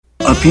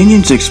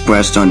opinions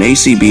expressed on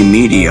ACB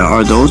Media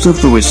are those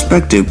of the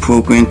respective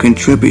program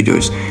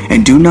contributors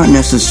and do not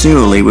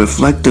necessarily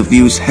reflect the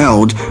views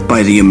held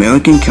by the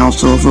American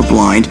Council of the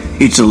Blind,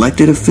 its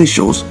elected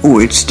officials,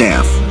 or its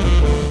staff.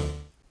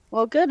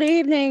 Well, good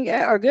evening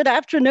or good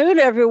afternoon,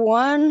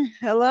 everyone.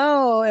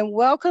 Hello, and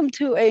welcome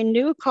to a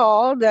new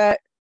call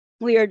that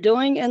we are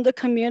doing in the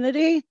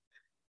community.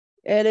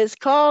 It is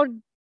called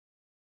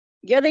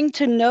Getting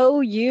to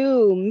Know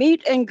You,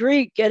 Meet and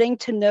Greet, Getting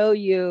to Know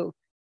You.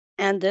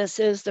 And this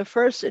is the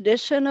first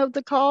edition of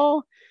the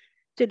call.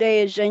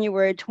 Today is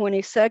January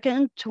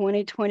 22nd,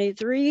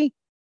 2023.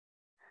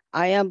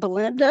 I am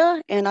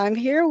Belinda, and I'm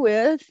here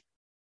with...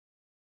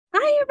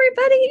 Hi,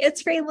 everybody.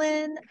 It's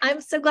Raylyn. I'm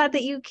so glad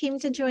that you came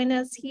to join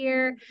us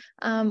here.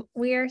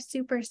 We are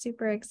super,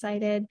 super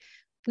excited.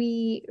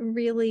 We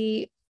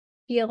really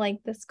feel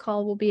like this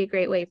call will be a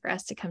great way for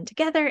us to come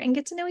together and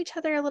get to know each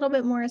other a little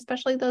bit more,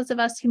 especially those of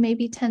us who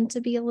maybe tend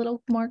to be a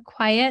little more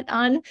quiet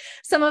on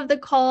some of the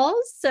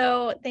calls.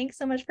 So thanks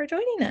so much for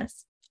joining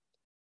us.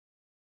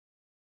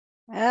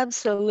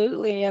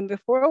 Absolutely. And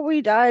before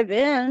we dive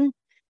in,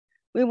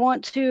 we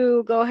want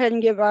to go ahead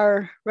and give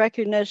our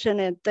recognition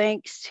and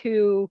thanks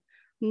to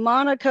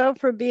Monica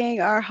for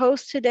being our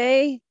host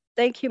today.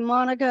 Thank you,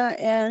 Monica,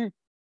 and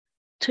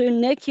to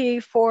Nikki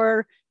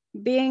for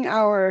being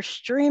our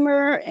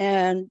streamer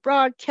and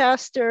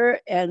broadcaster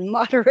and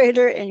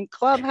moderator in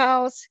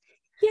Clubhouse.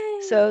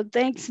 Yay. So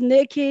thanks,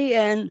 Nikki,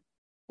 and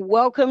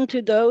welcome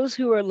to those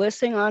who are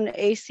listening on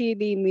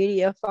ACB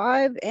Media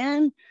 5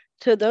 and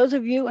to those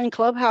of you in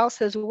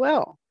Clubhouse as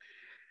well.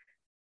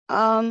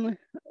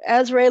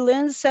 As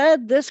Raylyn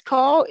said, this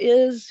call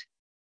is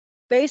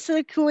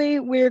basically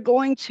we're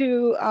going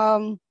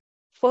to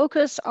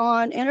focus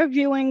on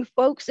interviewing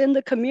folks in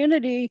the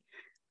community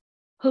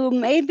who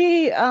may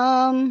be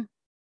a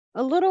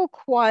little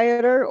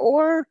quieter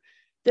or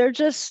they're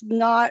just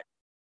not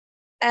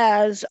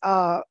as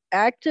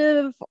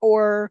active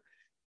or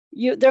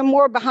they're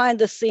more behind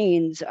the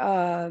scenes.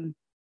 And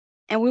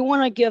we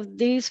want to give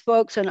these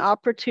folks an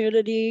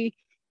opportunity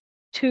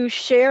to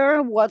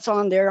share what's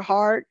on their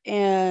heart,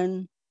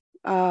 and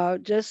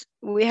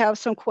we have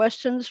some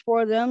questions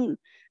for them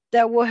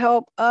that will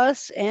help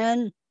us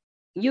and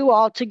you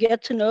all to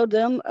get to know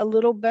them a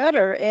little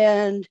better.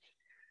 And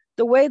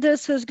the way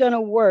this is going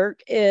to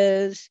work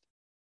is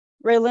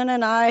Raylyn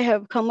and I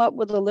have come up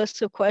with a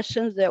list of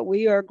questions that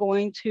we are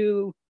going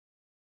to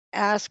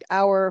ask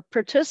our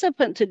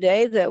participant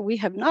today that we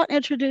have not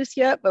introduced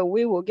yet, but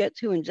we will get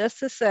to in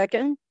just a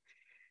second.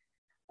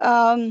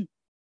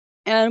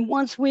 And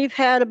once we've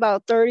had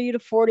about 30 to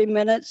 40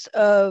 minutes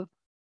of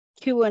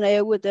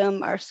Q&A with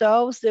them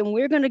ourselves, then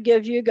we're going to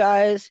give you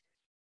guys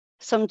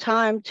some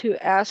time to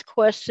ask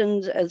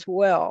questions as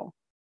well.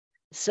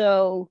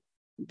 So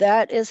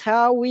that is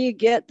how we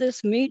get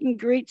this meet and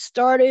greet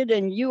started,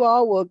 and you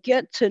all will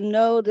get to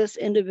know this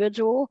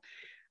individual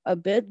a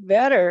bit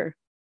better.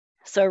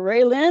 So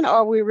Raylyn,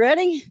 are we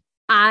ready?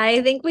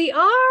 I think we are.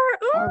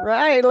 Ooh. All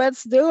right,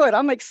 let's do it.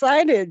 I'm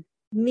excited.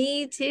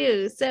 Me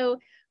too. So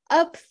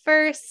up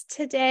first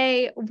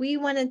today, we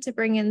wanted to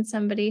bring in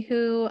somebody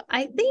who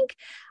I think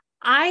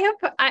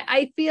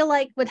I feel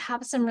like would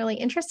have some really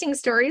interesting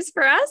stories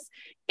for us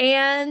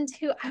and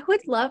who I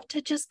would love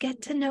to just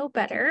get to know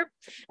better.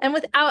 And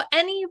without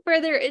any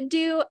further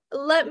ado,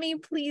 let me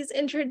please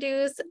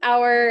introduce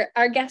our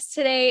guest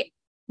today,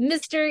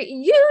 Mr.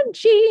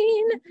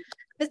 Eugene.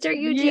 Mr.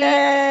 Eugene,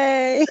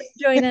 yay!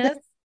 Join us.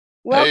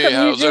 Welcome, hey,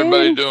 how's Eugene.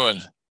 Everybody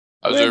doing?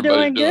 How's We're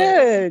everybody doing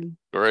good.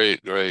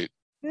 Great.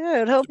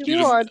 Good. Hope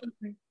you are.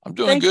 I'm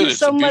doing Thank good. you It's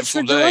so a much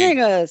beautiful for day.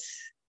 joining us.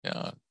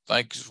 Yeah,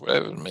 thanks for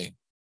having me.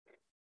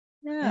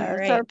 Yeah, All it's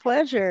right. our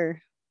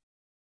pleasure.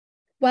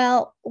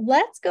 Well,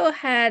 let's go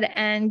ahead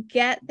and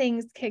get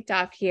things kicked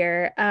off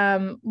here.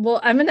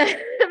 Well, I'm gonna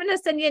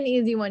send you an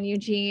easy one,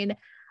 Eugene.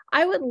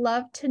 I would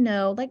love to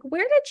know, like,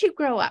 where did you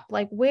grow up?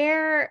 Like,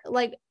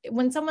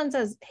 when someone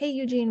says, "Hey,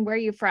 Eugene, where are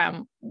you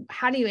from?"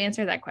 How do you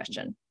answer that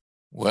question?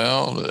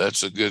 Well,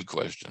 that's a good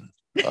question.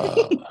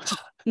 I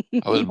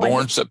was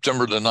born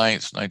September the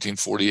 9th,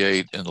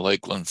 1948 in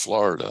Lakeland,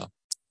 Florida,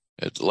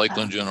 at the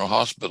Lakeland General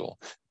Hospital.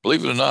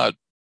 Believe it or not,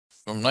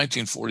 from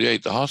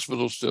 1948, the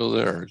hospital's still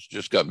there. It's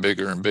just got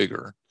bigger and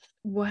bigger.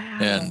 Wow.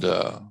 And,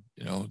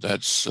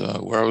 that's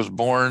where I was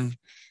born.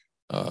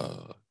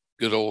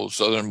 Good old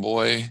Southern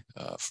boy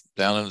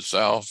down in the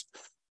South.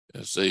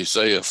 As they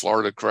say, a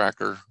Florida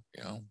cracker,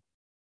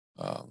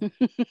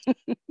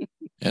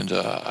 and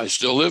I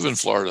still live in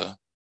Florida.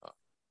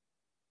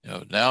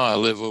 Now I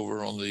live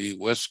over on the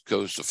west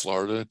coast of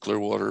Florida,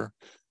 Clearwater,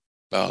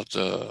 about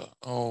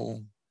 2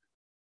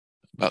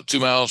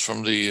 miles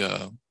from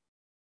the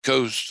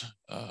coast.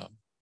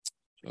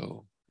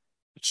 So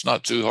it's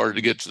not too hard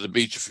to get to the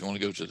beach if you want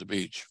to go to the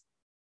beach.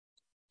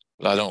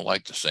 But I don't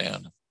like the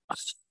sand.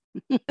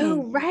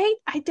 Oh, right.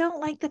 I don't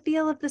like the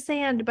feel of the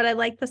sand, but I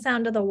like the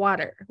sound of the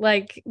water.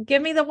 Like,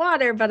 give me the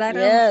water, but I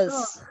don't.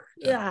 Yes.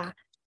 Yeah.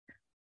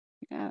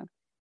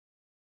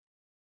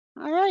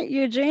 All right,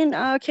 Eugene,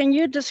 can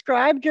you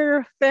describe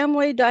your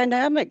family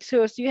dynamics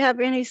to us? Do you have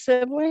any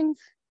siblings?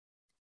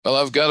 Well,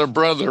 I've got a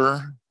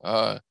brother.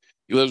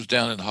 He lives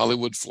down in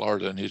Hollywood,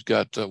 Florida, and he's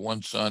got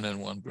one son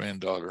and one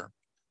granddaughter.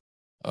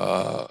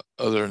 Other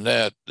than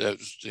that,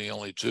 that's the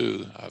only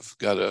two. I've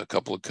got a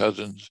couple of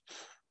cousins.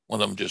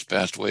 One of them just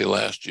passed away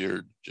last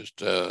year, just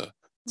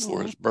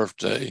for his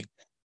birthday.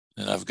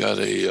 And I've got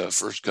a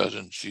first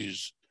cousin.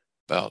 She's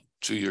about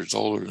 2 years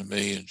older than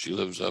me, and she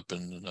lives up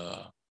in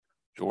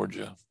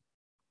Georgia.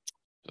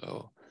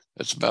 So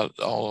that's about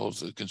all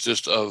of it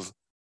consists of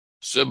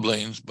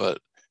siblings. But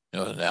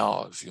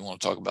now if you want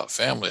to talk about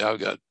family, I've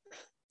got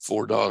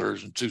 4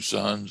 daughters and 2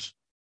 sons.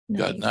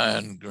 Got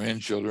 9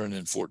 grandchildren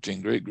and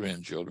 14 great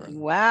grandchildren.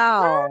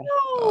 Wow.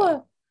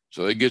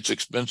 So it gets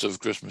expensive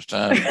Christmas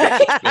time.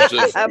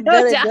 Expensive I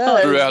bet it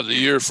does. throughout the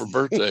year for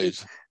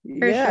birthdays.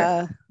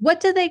 Yeah. Sure. What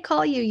do they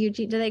call you,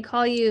 Eugene? Do they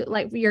call you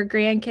like your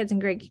grandkids and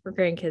great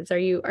grandkids?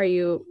 Are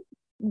you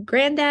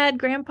granddad,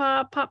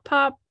 grandpa,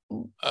 pop?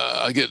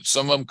 I get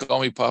some of them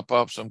call me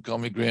pop, some call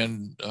me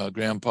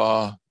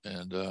grandpa,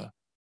 and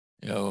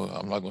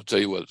I'm not going to tell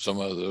you what some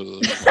of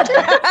those.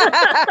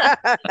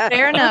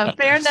 Fair enough.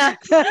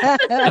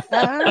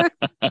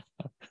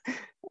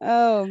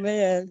 Oh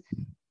man,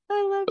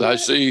 I love But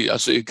it. I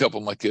see a couple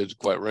of my kids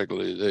quite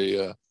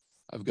regularly.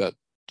 I've got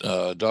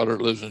a daughter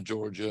that lives in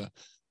Georgia.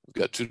 I've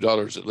got 2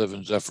 daughters that live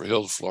in Zephyr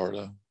Hills,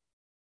 Florida.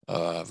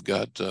 I've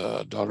got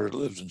a daughter that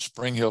lives in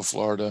Spring Hill,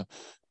 Florida.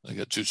 I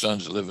got 2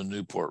 sons that live in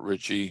Newport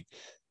Richey.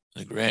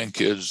 The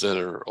grandkids that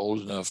are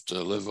old enough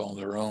to live on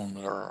their own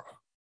are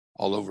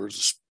all over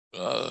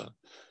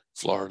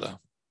Florida.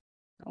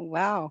 oh,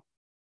 wow.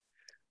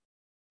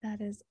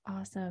 That is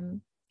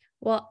awesome.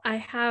 Well, I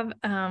have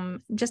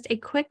just a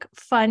quick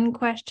fun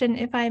question,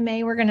 if I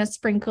may. We're going to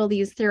sprinkle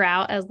these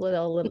throughout as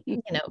little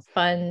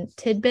fun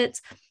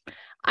tidbits.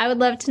 I would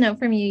love to know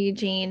from you,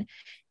 Eugene.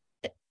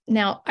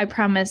 Now, I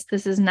promise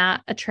this is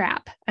not a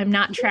trap. I'm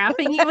not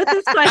trapping you with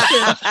this question,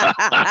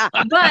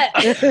 but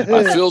I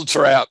feel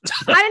trapped.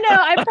 I know.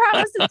 I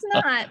promise it's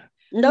not.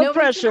 No Nobody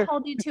pressure. can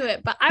hold you to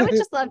it, but I would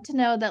just love to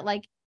know that,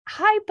 like,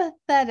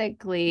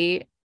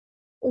 hypothetically,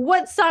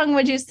 what song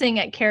would you sing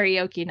at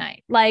karaoke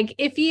night? Like,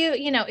 if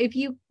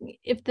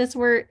this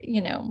were,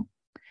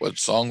 What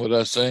song would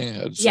I sing?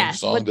 I'd sing a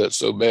song that's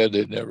so bad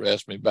they'd never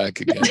ask me back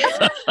again.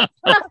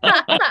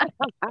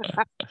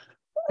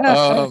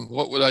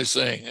 What would I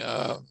sing?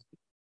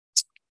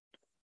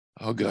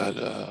 Oh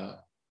God,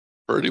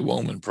 Pretty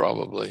Woman,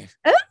 probably.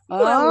 Oh,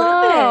 I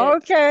love it.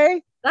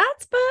 Okay.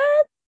 That's fun.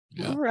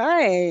 Yeah. All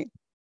right.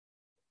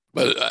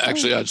 But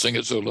actually, I'd sing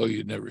it so low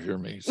you'd never hear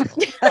me. So.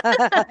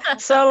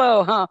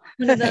 Solo, huh?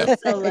 One of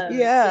those solos.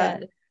 Yeah.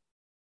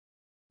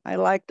 I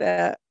like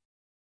that.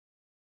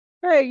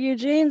 All right,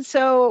 Eugene.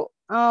 So,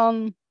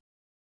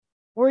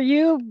 were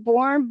you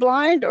born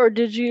blind, or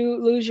did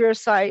you lose your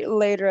sight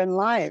later in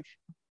life?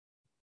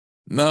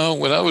 No,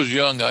 when I was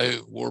young, I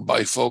wore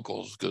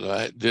bifocals because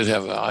I did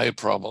have an eye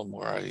problem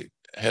where I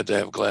had to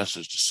have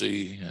glasses to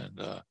see.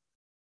 And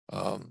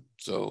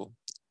so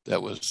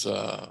that was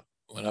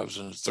when I was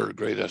in the 3rd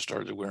grade, I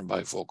started wearing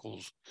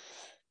bifocals.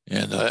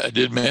 And I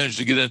did manage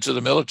to get into the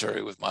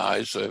military with my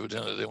eyes, so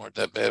evidently they weren't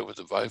that bad with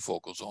the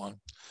bifocals on.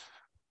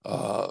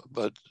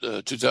 But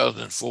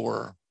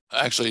 2004,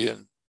 actually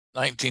in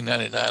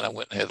 1999, I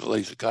went and had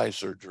LASIK eye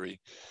surgery,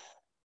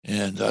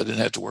 and I didn't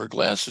have to wear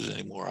glasses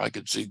anymore. I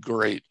could see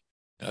great.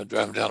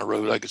 Driving down the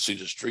road, I could see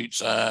the street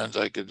signs.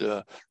 I could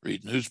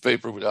read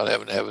newspaper without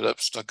having to have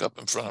it stuck up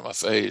in front of my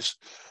face.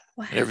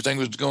 Wow. And everything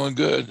was going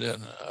good.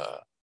 And,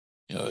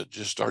 it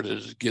just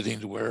started getting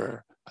to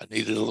where I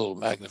needed a little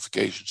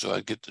magnification. So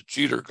I'd get the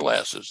cheater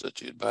glasses that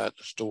you'd buy at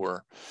the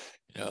store,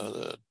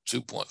 the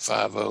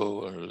 2.50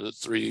 or the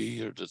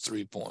 3 or the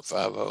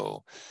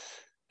 3.50.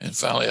 And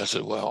finally I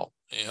said, well,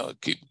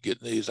 keep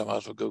getting these. I might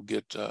as well go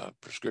get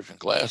prescription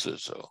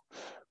glasses. So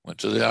went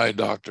to the eye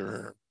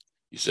doctor.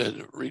 He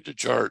said, read the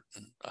chart.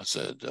 And I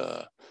said,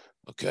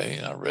 okay.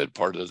 And I read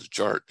part of the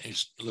chart. He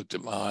looked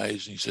at my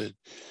eyes and he said,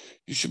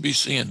 you should be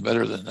seeing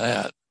better than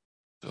that.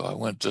 So I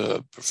went to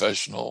a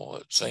professional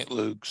at St.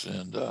 Luke's,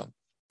 and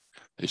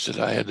they said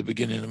I had the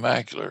beginning of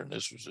macular, and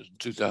this was in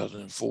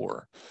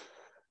 2004.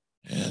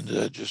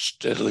 And just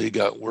steadily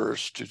got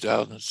worse.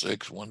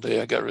 2006, one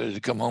day I got ready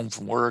to come home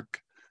from work.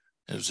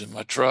 It was in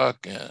my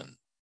truck, and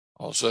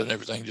all of a sudden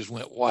everything just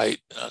went white.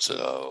 And I said,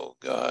 oh,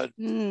 God.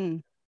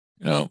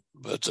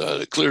 But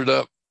it cleared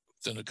up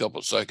within a couple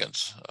of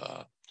seconds.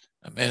 I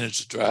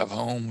managed to drive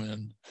home,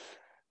 and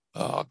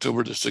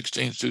October the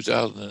 16th,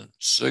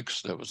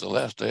 2006, that was the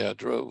last day I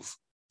drove.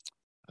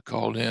 I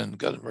called in,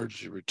 got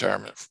emergency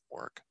retirement from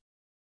work.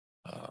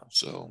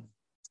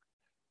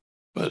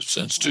 But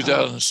since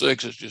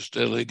 2006, it's just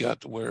steadily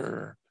got to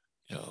where,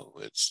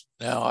 it's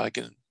now I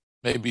can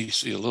maybe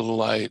see a little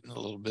light and a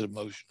little bit of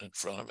motion in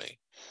front of me.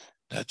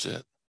 That's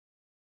it.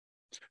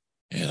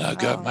 And I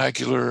got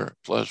macular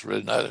plus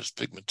retinitis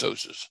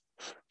pigmentosis.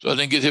 So I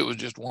didn't get hit with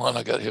just one.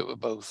 I got hit with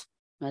both.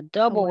 A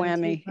double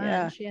whammy.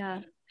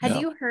 Yeah. Had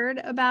you heard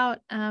about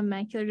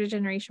macular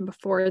degeneration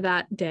before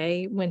that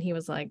day when he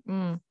was like,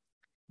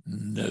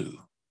 No.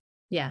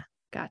 Yeah,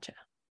 gotcha.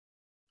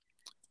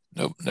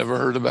 Nope, never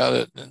heard about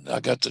it. And I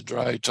got the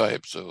dry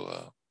type,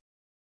 so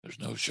there's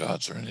no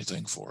shots or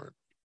anything for it.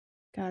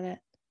 Got it.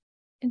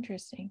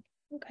 Interesting.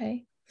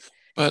 Okay.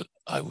 But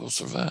I will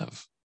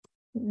survive.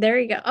 There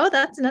you go. Oh,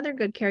 that's another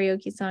good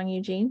karaoke song,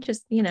 Eugene.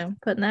 Just,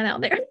 putting that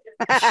out there.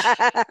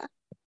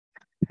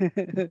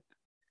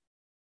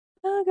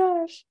 Oh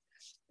gosh.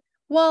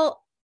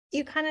 Well,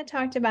 you kind of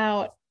talked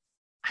about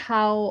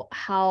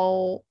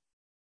how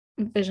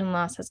vision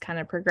loss has kind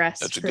of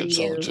progressed. That's a for good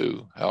you. song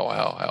too.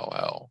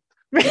 How.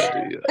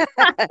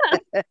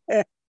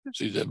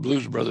 See, that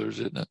Blues Brothers,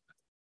 isn't it?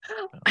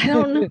 I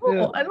don't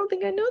know. I don't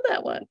think I know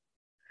that one.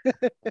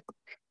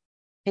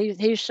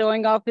 He's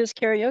showing off his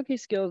karaoke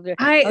skills there.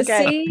 I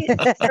see,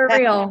 for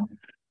real.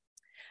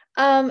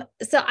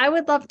 So I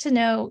would love to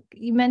know,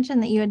 you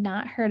mentioned that you had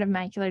not heard of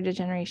macular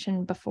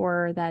degeneration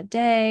before that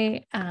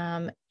day.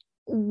 How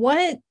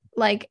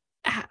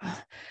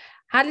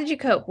did you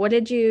cope? What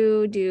did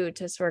you do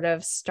to sort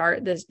of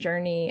start this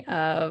journey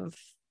of,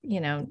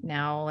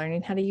 now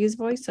learning how to use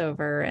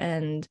voiceover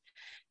and,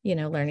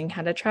 learning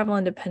how to travel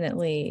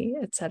independently,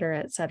 et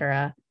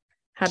cetera,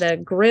 how to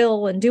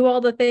grill and do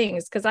all the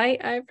things? Because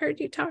I've heard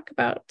you talk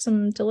about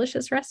some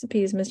delicious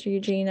recipes, Mr.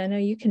 Eugene. I know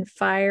you can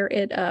fire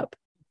it up.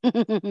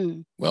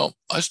 Well,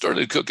 I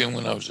started cooking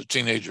when I was a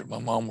teenager. My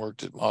mom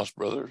worked at Moss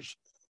Brothers,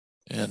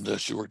 and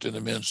she worked in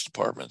the men's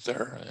department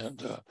there.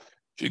 And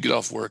she'd get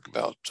off work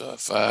about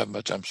 5. By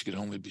the time she get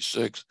home, it'd be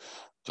 6.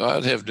 So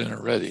I'd have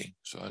dinner ready.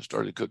 So I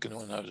started cooking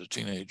when I was a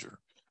teenager.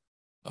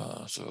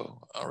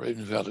 So I already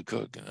knew how to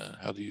cook and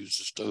how to use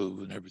the stove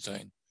and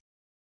everything.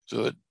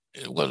 So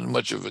it wasn't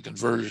much of a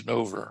conversion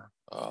over.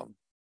 I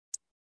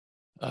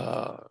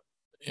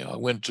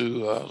went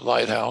to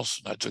Lighthouse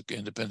and I took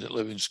independent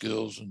living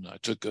skills, and I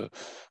took a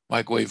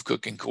microwave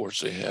cooking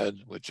course they had,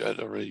 which I'd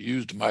already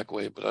used a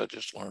microwave, but I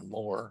just learned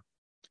more.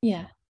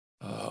 Yeah.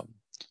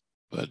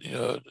 But,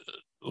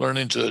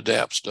 learning to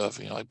adapt stuff,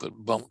 I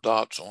put bump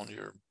dots on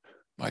your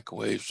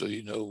microwave so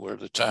you know where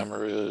the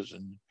timer is,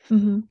 and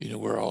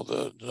where all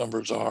the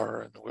numbers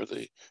are and where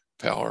the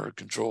power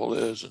control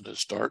is and the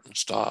start and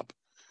stop,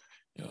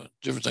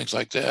 different things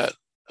like that.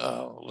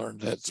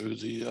 Learned that through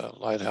the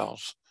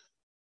Lighthouse.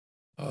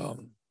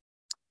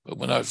 But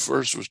when I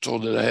first was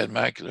told that I had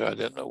macular, I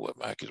didn't know what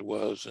macular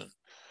was. And,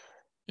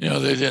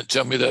 they didn't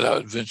tell me that I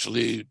would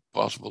eventually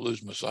possibly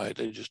lose my sight.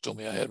 They just told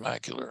me I had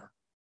macular.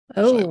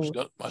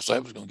 My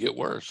sight was going to get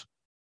worse.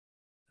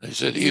 They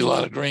said, eat a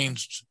lot of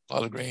greens,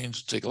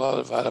 take a lot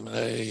of vitamin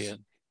A. And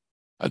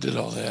I did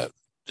all that.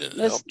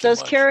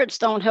 Those carrots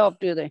don't help,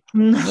 do they?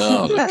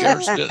 No, the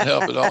carrots didn't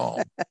help at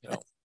all.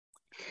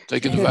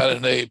 Taking the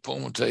vitamin A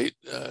palmitate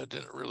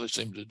didn't really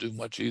seem to do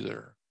much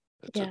either.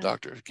 The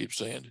doctor keeps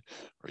saying,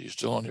 are you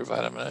still on your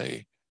vitamin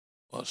A?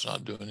 Well, it's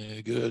not doing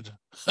any good.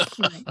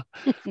 Right.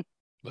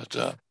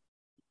 But,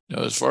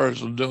 as far as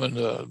doing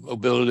the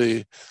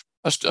mobility,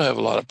 I still have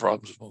a lot of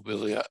problems with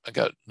mobility. I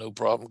got no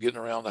problem getting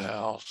around the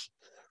house.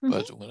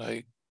 But when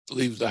I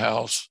leave the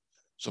house,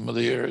 some of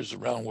the areas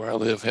around where I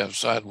live have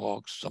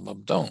sidewalks. Some of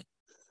them don't.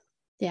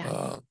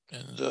 Yeah.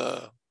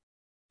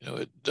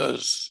 It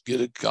does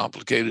get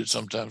complicated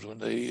sometimes when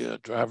the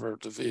driver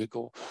of the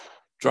vehicle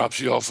drops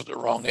you off at the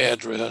wrong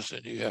address,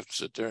 and you have to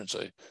sit there and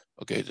say,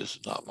 okay, this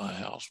is not my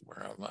house.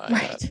 Where am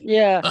I at?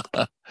 Yeah.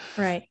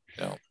 Right.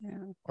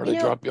 Or they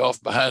drop you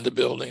off behind the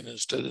building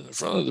instead of in the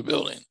front of the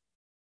building.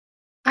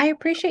 I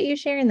appreciate you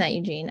sharing that,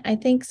 Eugene. I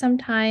think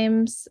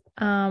sometimes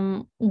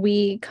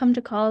we come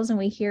to calls and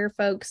we hear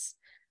folks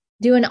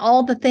doing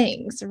all the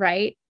things,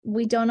 right?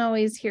 We don't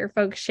always hear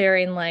folks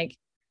sharing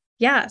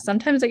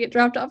sometimes I get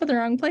dropped off at the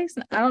wrong place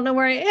and I don't know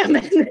where I am.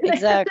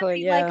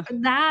 Exactly. Yeah.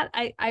 That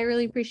I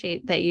really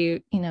appreciate that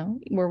you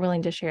were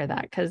willing to share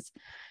that, because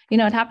it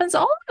happens to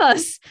all of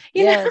us.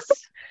 Yes.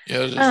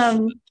 Yeah.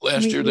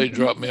 Last year they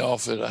dropped me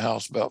off at a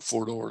house about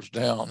 4 doors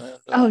down. And,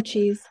 oh,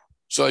 geez.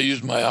 So I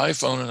used my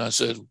iPhone and I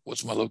said,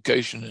 what's my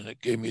location? And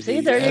it gave me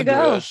the there address. You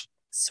go.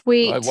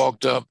 Sweet. So I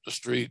walked up the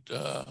street,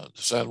 the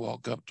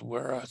sidewalk up to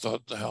where I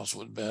thought the house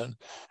would have been.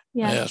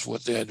 Yeah. I asked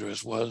what the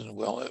address was, and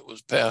it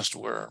was past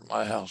where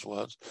my house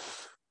was.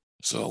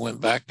 So I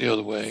went back the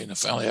other way, and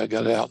finally I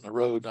got out on the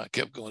road, and I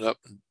kept going up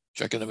and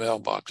checking the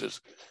mailboxes,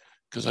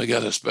 because I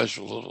got a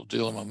special little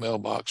deal in my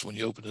mailbox. When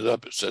you open it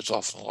up, it sets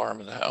off an alarm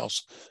in the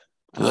house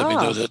to let me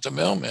know that the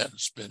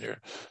mailman's been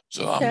here.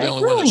 So I'm the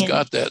only one that's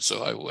got that.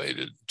 So I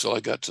waited until I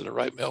got to the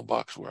right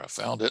mailbox where I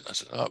found it. And I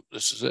said, oh,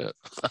 this is it.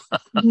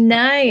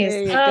 Nice.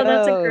 Oh,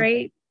 that's a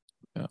great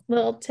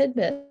little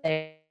tidbit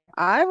there.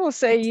 I will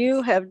say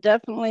you have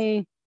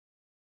definitely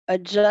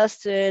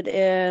adjusted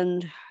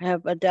and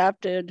have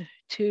adapted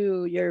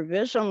to your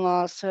vision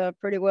loss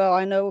pretty well.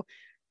 I know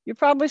you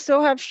probably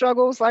still have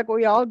struggles like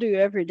we all do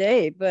every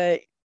day,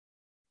 but it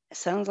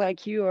sounds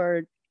like you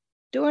are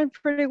doing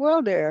pretty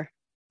well there.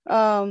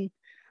 I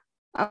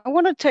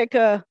want to take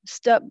a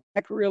step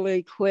back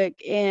really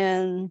quick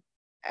and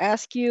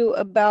ask you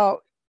about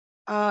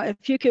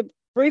if you could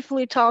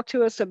briefly talk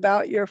to us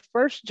about your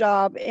first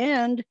job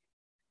and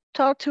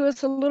talk to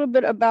us a little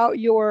bit about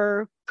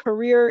your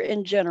career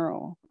in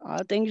general,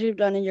 things you've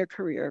done in your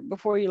career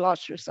before you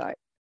lost your sight.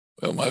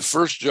 Well, my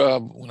first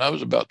job, when I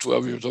was about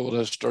 12 years old,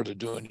 I started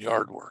doing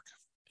yard work.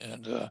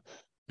 And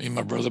me and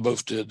my brother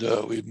both did.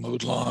 We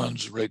mowed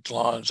lawns, raked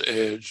lawns,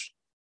 edged.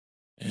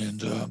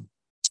 And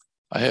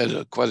I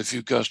had quite a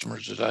few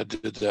customers that I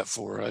did that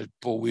for. I'd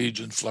pull weeds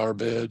in flower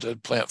beds.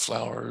 I'd plant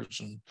flowers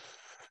and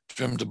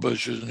trim the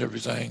bushes and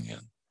everything.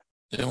 And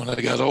then when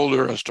I got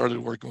older, I started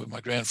working with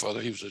my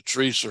grandfather. He was a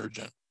tree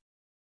surgeon.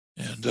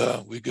 And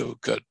we go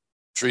cut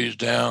trees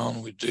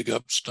down. We dig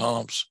up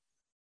stumps.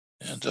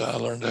 And I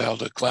learned how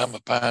to climb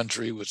a pine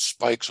tree with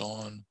spikes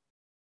on.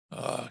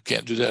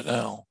 Can't do that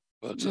now,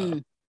 but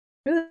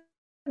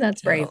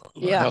that's brave.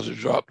 How to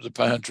drop the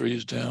pine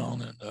trees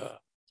down and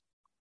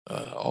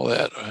all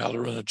that, how to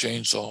run a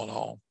chainsaw and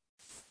all.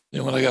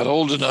 Then when I got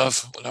old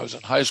enough, when I was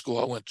in high school,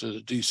 I went to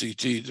the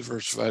DCT,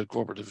 Diversified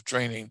Cooperative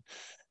Training,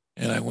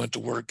 and I went to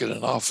work at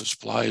an office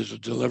supply as a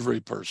delivery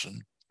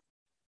person.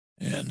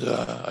 And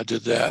I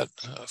did that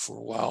for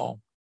a while.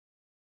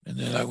 And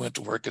then I went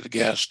to work at a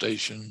gas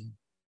station.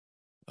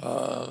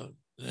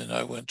 Then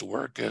I went to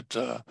work at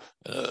a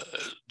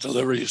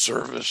delivery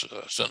service,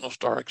 Sentinel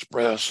Star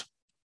Express.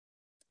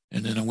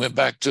 And then I went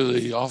back to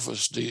the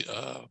Office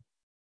Depot.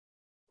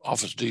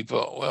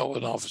 Well,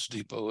 an Office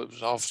Depot, it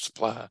was an office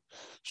supply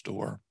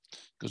store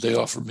because they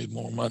offered me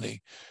more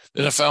money.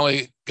 Then I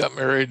finally got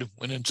married,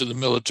 went into the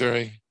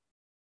military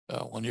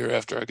 1 year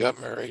after I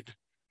got married,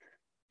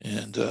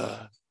 and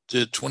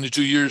did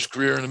 22 years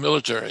career in the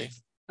military,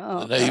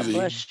 the Navy. God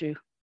bless you.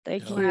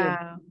 Thank you.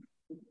 Wow.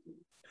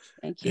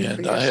 Thank you.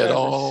 And I had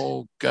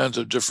all kinds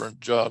of different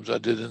jobs I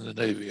did in the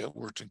Navy. I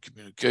worked in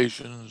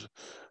communications.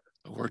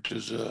 I worked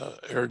as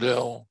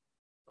Airedale,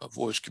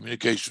 voice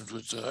communications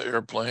with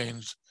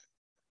airplanes.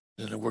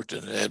 Then I worked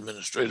in an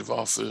administrative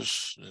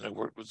office. Then I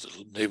worked with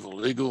the Naval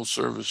Legal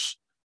Service.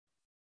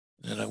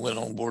 Then I went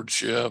on board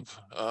ship.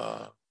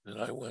 Then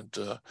I went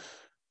to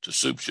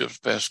Soup Ships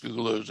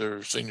Pascagoula as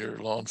their senior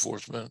law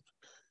enforcement.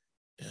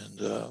 And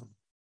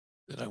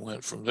then I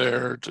went from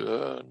there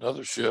to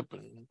another ship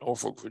in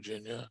Norfolk,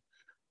 Virginia.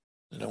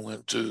 Then I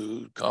went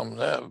to Common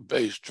Nav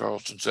Base,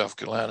 Charleston, South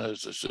Carolina,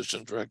 as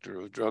assistant director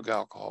of a drug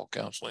alcohol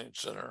counseling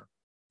center.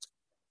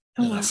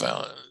 And I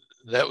found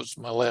that was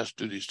my last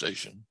duty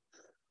station.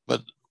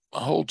 But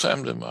my whole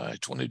time in my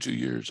 22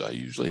 years, I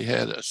usually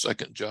had a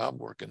second job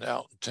working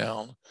out in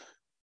town.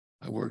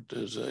 I worked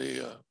as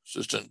a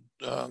assistant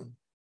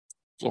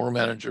floor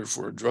manager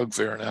for a drug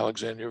fair in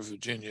Alexandria,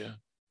 Virginia.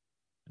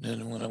 And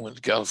then when I went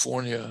to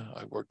California,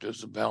 I worked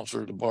as a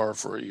bouncer at a bar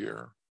for a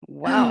year.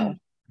 Wow.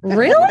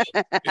 Really?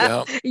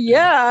 Yeah.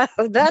 Yeah.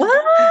 That's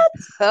What?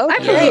 okay. I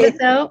believe it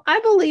though.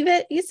 I believe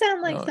it. You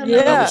sound like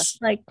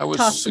someone I was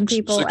tossing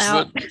people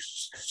out.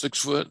 6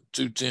 foot,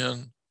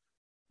 210.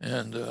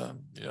 And,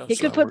 he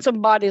could put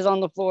some bodies on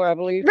the floor, I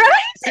believe.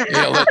 Right?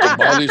 Yeah, let the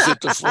bodies hit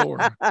the floor.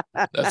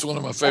 That's one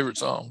of my favorite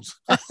songs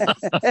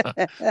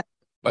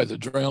by the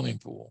Drowning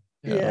Pool.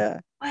 Yeah.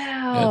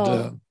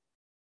 Wow. And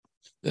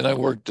then I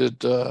worked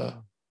at, when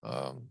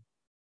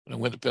I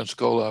went to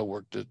Pensacola, I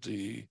worked at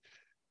the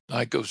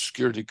NICO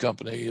Security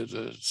Company as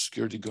a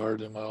security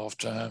guard in my off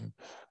time.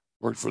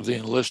 Worked for the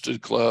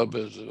Enlisted Club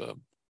as a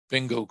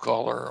bingo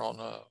caller on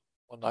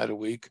one night a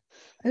week.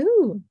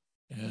 Ooh.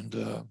 And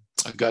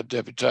I got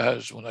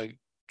deputized when I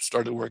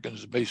started working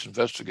as a base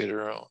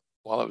investigator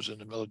while I was in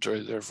the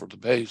military there for the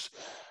base.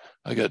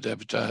 I got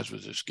deputized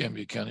with the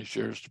Escambia County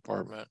Sheriff's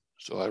Department.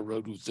 So I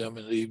rode with them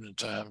in the evening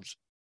times.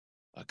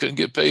 I couldn't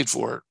get paid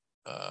for it,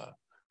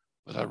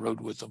 but I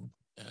rode with them.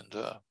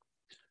 And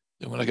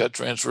then when I got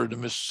transferred to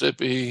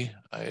Mississippi,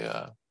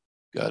 I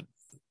got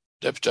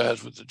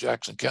deputized with the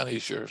Jackson County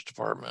Sheriff's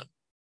Department.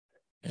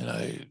 And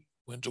I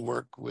went to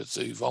work with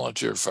the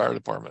volunteer fire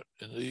department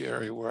in the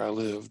area where I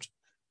lived,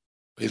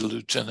 made a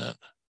lieutenant.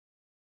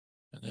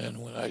 And then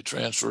when I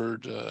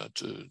transferred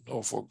to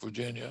Norfolk,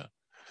 Virginia,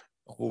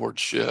 aboard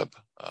ship,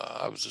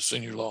 I was a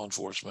senior law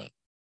enforcement.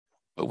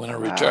 But when I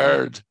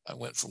retired, I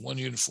went from one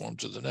uniform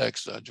to the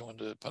next. I joined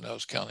the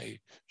Pinellas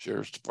County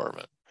Sheriff's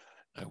Department.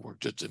 I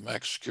worked at the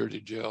Max Security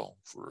Jail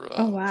for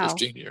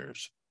 15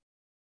 years.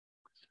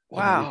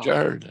 Wow. I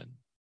retired, and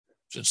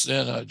since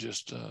then I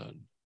just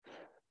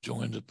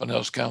joined the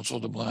Pinellas Council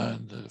of the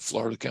Blind, the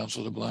Florida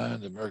Council of the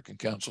Blind, the American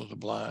Council of the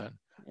Blind.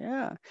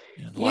 Yeah.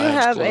 You Lions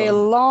have Club. A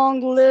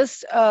long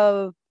list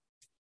of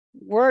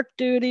work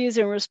duties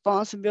and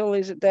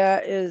responsibilities.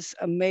 That is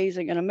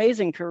amazing, an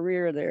amazing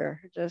career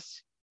there.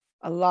 Just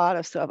a lot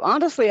of stuff.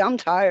 Honestly, I'm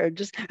tired.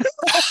 Just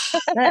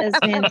that is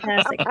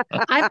fantastic.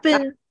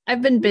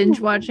 I've been binge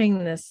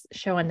watching this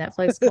show on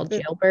Netflix called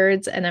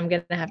Jailbirds, and I'm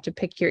gonna have to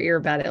pick your ear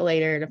about it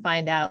later to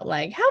find out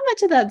like how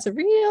much of that's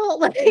real.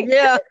 Like,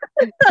 yeah.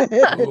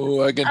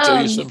 Oh, I can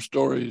tell you some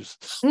stories.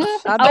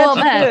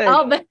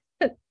 I'll bet.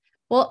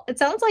 Well, it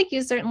sounds like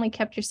you certainly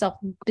kept yourself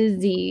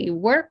busy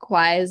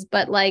work-wise,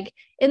 but like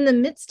in the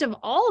midst of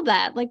all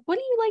that, like what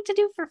do you like to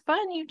do for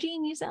fun,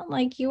 Eugene? You sound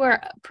like you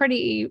are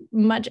pretty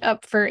much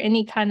up for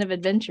any kind of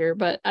adventure,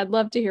 but I'd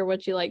love to hear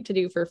what you like to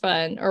do for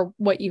fun or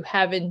what you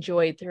have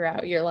enjoyed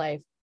throughout your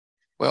life.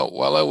 Well,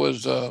 while I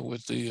was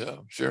with the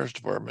Sheriff's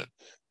Department,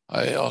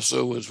 I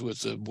also was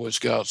with the Boy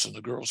Scouts and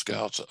the Girl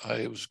Scouts.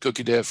 I was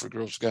cookie dad for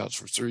Girl Scouts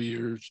for 3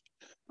 years.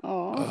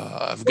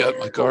 I've got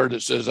my card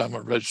that says I'm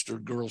a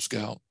registered Girl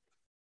Scout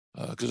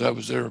because I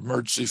was their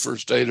emergency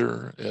first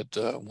aider at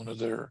one of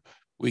their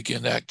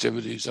weekend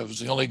activities. I was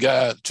the only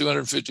guy,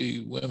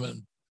 250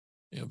 women,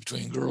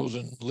 between girls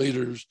and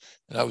leaders,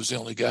 and I was the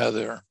only guy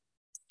there.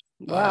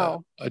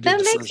 Wow. That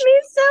makes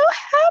me so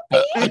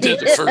happy. I did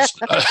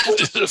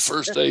the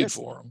first aid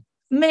for them.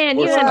 Man,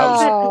 you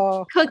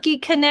had cookie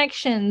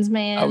connections,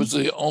 man. I was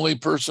the only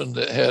person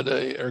that had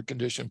a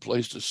air-conditioned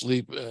place to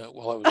sleep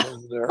while I was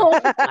over there. Oh,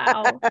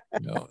 wow.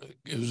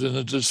 It was in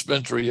a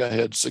dispensary. I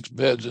had 6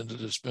 beds in the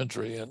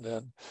dispensary, and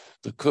then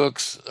the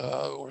cooks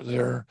were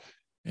there,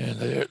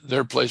 and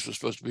their place was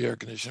supposed to be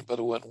air-conditioned, but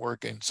it wasn't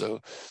working. So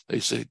they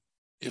said,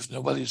 if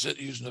nobody's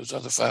using those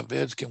other 5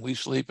 beds, can we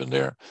sleep in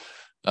there?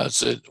 I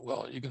said,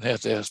 well, you're going to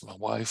have to ask my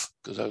wife,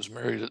 because I was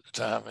married at the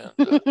time.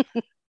 And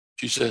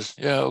she says,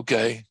 yeah,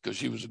 okay, because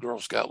she was a Girl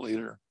Scout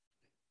leader.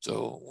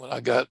 So when I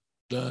got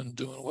done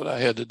doing what I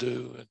had to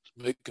do and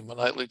making my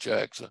nightly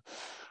checks,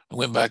 I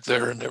went back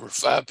there, and there were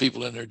 5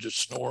 people in there just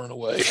snoring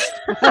away.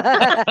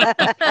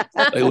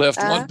 They left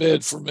 1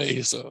 bed for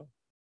me. So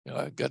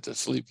I got to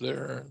sleep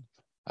there. And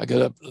I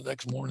got up the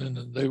next morning,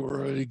 and they were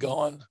already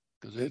gone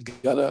because they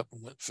had got up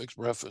and went and fixed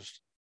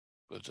breakfast.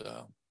 But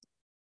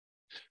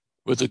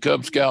with the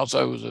Cub Scouts,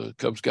 I was a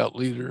Cub Scout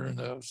leader, and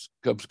I was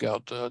Cub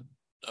Scout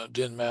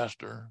den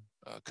master,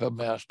 Cub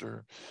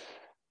master.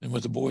 And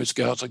with the Boy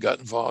Scouts, I got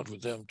involved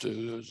with them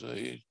too as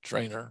a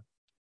trainer.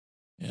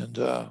 And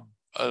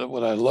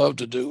what I love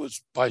to do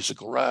is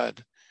bicycle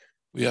ride.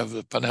 We have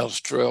the Pinellas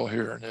Trail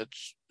here, and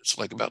it's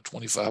like about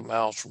 25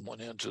 miles from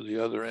one end to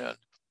the other end.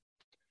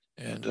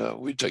 And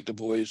we take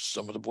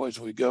some of the boys,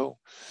 and we go.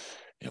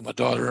 And my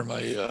daughter and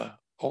my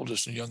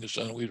oldest and youngest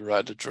son, we'd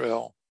ride the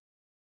trail.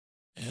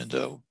 And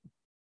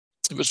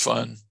it was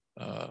fun.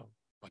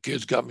 My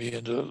kids got me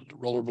into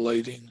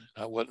rollerblading.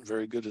 I wasn't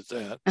very good at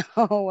that.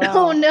 Oh, wow.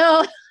 Oh,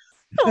 no.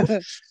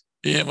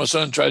 Yeah, my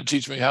son tried to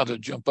teach me how to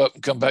jump up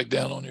and come back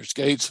down on your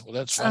skates. Well,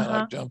 that's fine.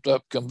 I jumped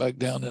up, come back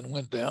down, and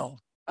went down.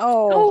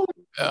 Oh,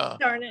 yeah.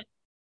 Darn it.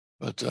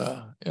 But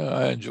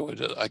I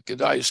enjoyed it. I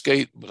could ice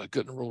skate, but I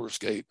couldn't roller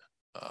skate.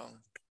 Oh,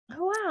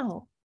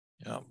 wow.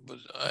 Yeah, but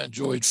I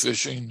enjoyed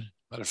fishing.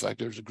 Matter of fact,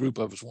 there's a group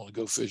of us want to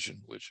go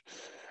fishing, which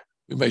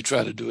we may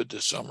try to do it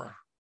this summer.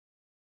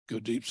 Go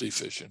deep sea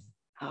fishing.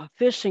 Oh,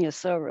 fishing is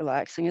so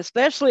relaxing,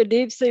 especially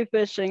deep sea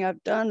fishing.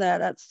 I've done that.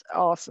 That's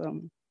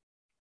awesome.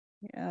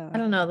 Yeah. I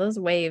don't know, those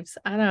waves.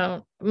 I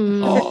don't.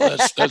 Oh,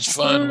 that's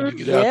fun when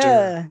you get out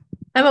there.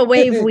 I'm a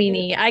wave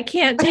weenie. I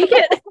can't take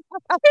it.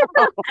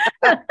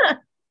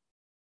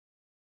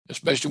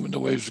 Especially when the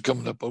waves are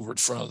coming up over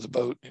the front of the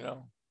boat,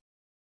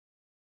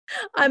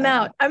 I'm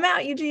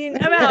out, Eugene.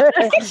 I'm out.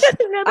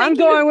 No, I'm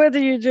going with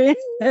you, Eugene.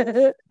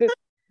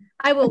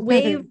 I will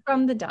wave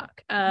from the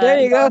dock. There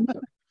you go.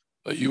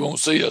 But you won't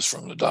see us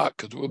from the dock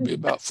because we'll be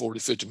about 40,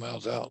 50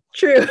 miles out.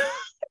 True.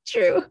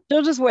 True.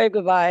 She'll just wave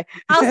goodbye.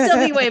 I'll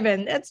still be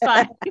waving. It's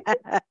fine.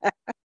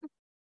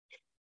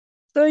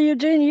 So,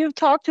 Eugene, you've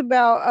talked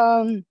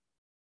about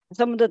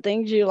some of the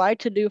things you like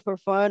to do for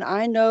fun.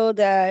 I know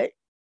that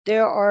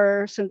there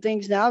are some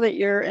things now that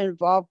you're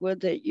involved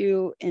with that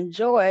you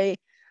enjoy.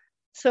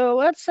 So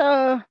let's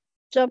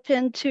jump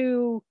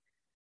into,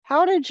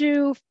 how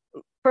did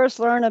first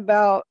learn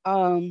about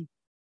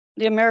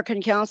the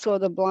American Council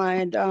of the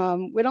Blind?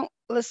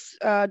 Let's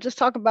just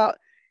talk about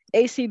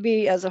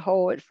ACB as a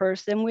whole at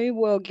first, then we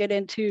will get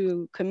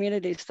into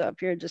community stuff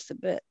here in just a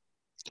bit.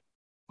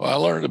 Well, I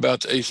learned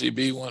about the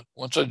ACB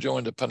once I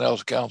joined the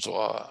Pinellas Council.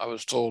 I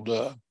was told,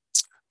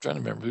 trying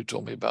to remember who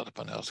told me about the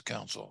Pinellas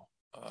Council.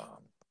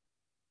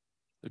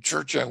 The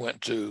church I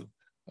went to,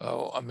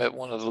 I met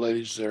one of the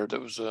ladies there that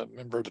was a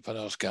member of the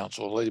Pinellas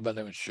Council, a lady by the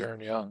name of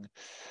Sharon Young.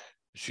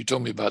 She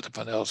told me about the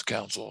Pinellas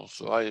Council,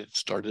 so I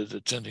started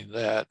attending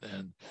that.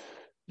 And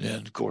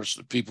then, of course,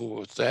 the people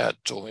with that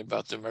told me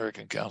about the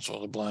American Council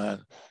of the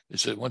Blind. They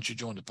said, once you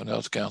join the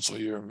Pinellas Council,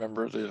 you're a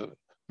member of the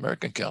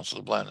American Council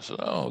of the Blind. I said,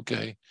 oh,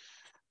 okay.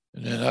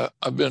 And then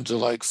I've been to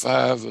like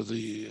 5 of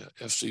the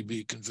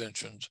FCB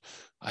conventions.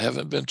 I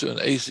haven't been to an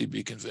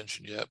ACB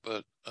convention yet,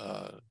 but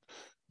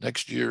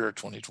next year,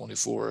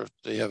 2024, if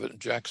they have it in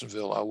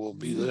Jacksonville, I will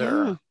be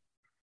there.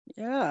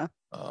 Yeah.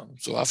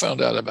 So I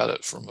found out about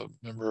it from a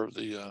member of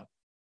the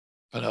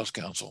Pinellas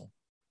Council.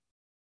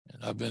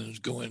 And I've been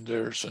going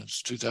there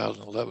since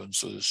 2011.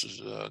 So this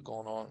is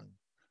going on,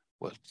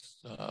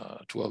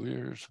 12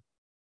 years.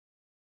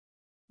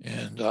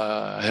 And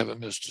I haven't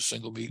missed a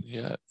single meeting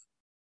yet.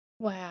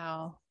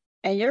 Wow.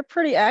 And you're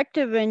pretty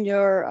active in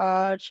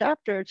your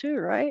chapter too,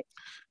 right?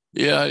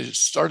 Yeah, I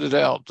started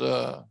out,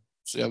 I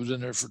was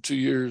in there for 2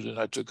 years, and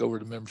I took over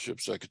the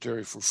membership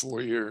secretary for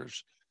 4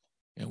 years.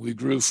 And we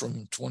grew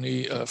from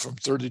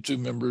 32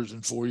 members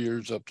in 4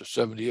 years up to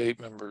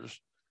 78 members.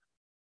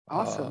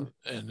 Awesome.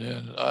 And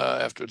then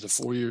after the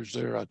 4 years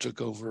there, I took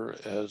over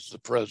as the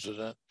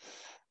president.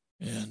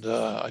 And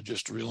I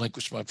just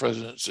relinquished my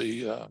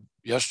presidency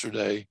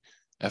yesterday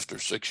after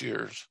 6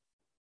 years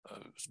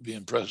of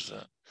being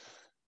president.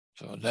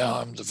 So now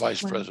I'm the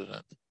vice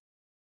president,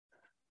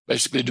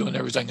 basically doing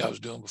everything I was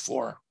doing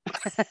before.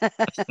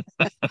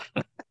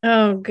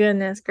 Oh,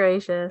 goodness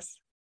gracious.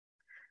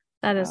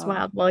 That is Wow.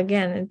 wild. Well,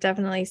 again, it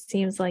definitely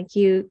seems like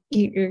you're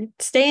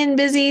staying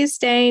busy,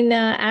 staying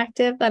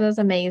active. That is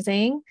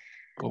amazing.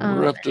 Well,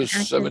 we're up to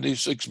Active.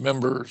 76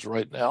 members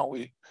right now.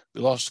 We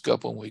lost a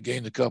couple and we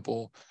gained a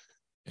couple.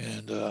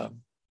 And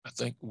I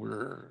think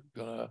we're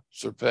going to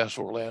surpass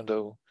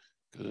Orlando,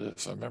 because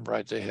if I remember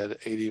right, they had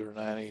 80 or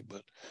 90,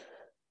 but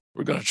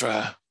we're going to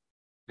try.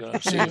 Going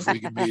to see if we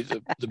can be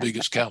the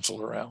biggest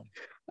council around.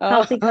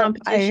 Healthy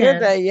competition. I hear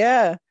that.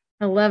 Yeah.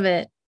 I love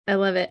it. I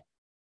love it.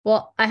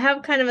 Well, I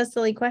have kind of a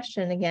silly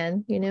question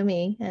again. You know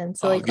me and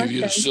silly I'll give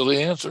you a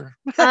silly answer.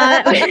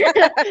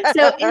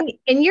 So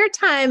in your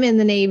time in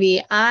the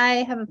Navy,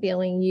 I have a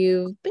feeling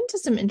you've been to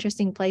some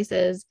interesting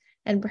places,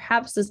 and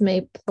perhaps this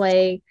may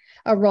play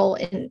a role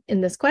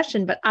in this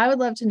question, but I would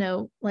love to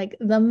know, like,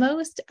 the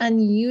most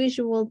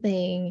unusual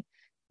thing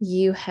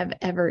you have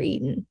ever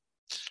eaten.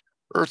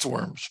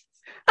 Earthworms.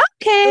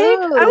 Okay.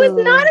 Ooh. I was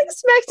not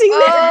expecting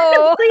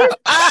that.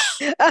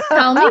 Please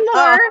tell me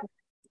more.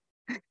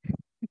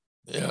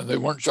 Yeah, they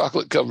weren't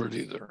chocolate covered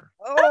either.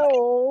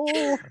 Oh.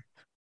 You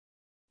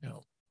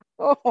know,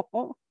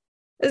 Oh.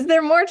 Is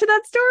there more to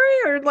that story,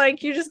 or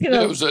like you're just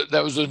gonna?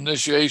 that was an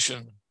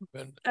initiation.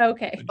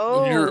 Okay.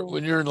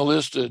 When you're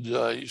enlisted,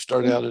 you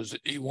start out as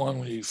E1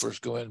 when you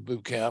first go in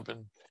boot camp,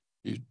 and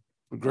you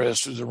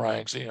progress through the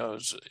ranks. You know,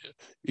 it's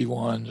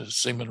E1,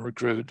 seaman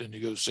recruit, and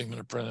you go seaman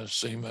apprentice,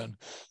 seaman,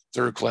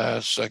 third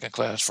class, second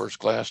class, first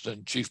class,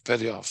 then chief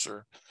petty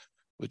officer,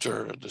 which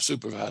are the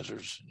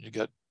supervisors. You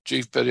got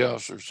chief petty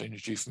officer, senior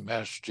chief, and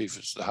master chief.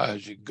 It's the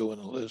highest you can go in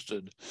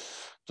enlisted.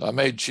 So I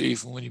made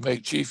chief, and when you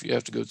make chief, you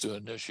have to go through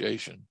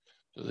initiation.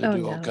 So they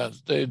do all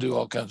kinds. They do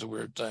all kinds of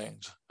weird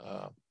things.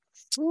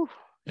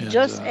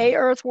 Just a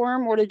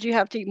earthworm, or did you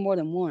have to eat more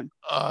than one?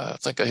 I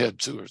think I had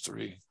 2 or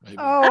 3, maybe.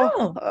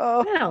 Oh.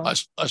 Wow.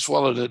 I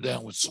swallowed it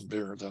down with some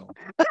beer, though.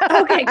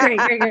 Okay,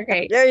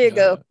 great. There you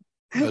go.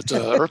 But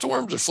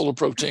earthworms are full of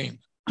protein.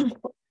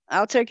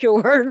 I'll take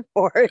your word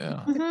for it.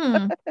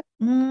 Yeah.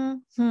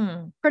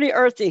 Pretty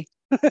earthy.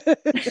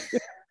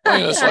 I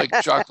mean, it's like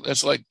chocolate.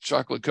 It's like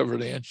chocolate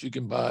covered ants you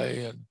can buy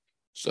and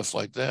stuff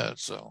like that.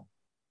 So.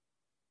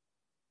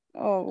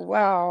 Oh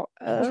wow!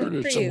 I'm sure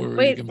there's somewhere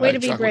where you can buy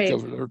chocolate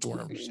covered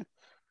earthworms.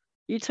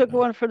 You took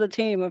one for the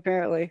team,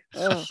 apparently.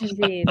 Oh.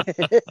 Indeed.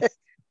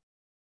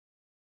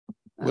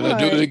 Would I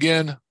do it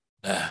again?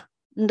 Nah.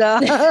 No,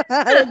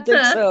 I didn't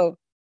think so.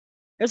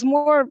 There's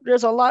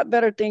a lot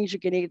better things you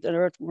can eat than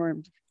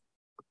earthworms.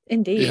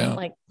 Indeed,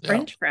 like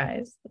French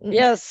fries.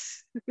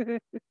 Yes. You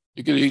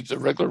could eat the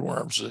regular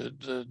worms,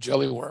 the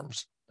jelly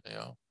worms. You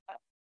know.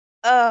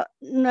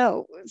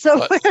 No. So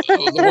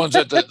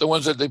the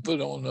ones that they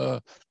put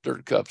on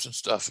dirt cups and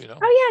stuff. You know.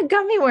 Oh yeah,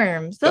 gummy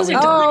worms. Those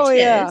are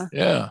delicious.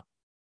 Yeah.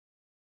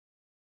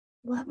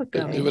 Love a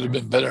gummy. It would have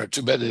been better.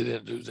 Too bad they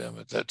didn't do them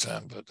at that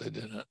time, but they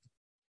didn't.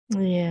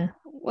 Yeah.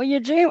 Well,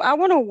 Eugene, I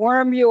want to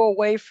worm you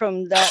away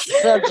from that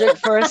subject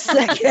for a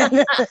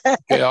second.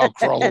 Okay, I'll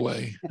crawl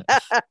away.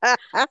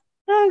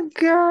 Oh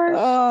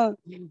God.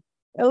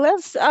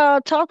 Let's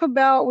talk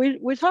about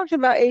we talked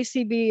about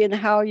ACB and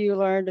how you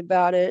learned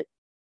about it,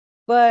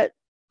 but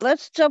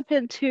let's jump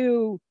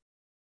into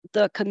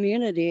the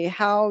community,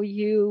 how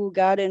you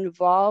got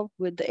involved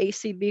with the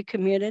ACB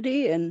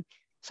community and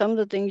some of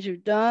the things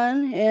you've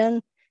done,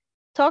 and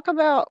talk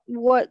about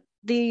what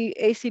the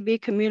ACB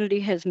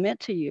community has meant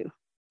to you.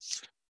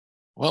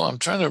 Well, I'm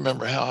trying to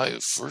remember how I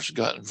first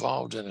got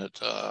involved in it.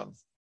 I'm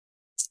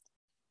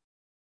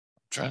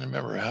trying to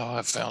remember how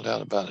I found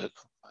out about it.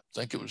 I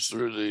think it was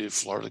through the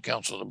Florida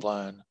Council of the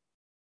Blind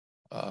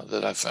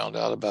that I found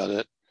out about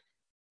it.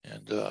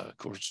 And of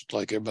course,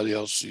 like everybody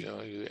else, you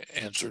know, you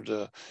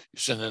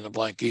send in a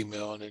blank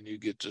email and then you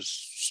get this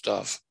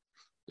stuff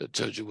that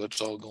tells you what's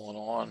all going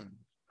on,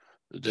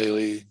 the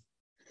daily.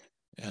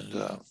 And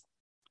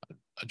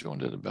I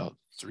joined it about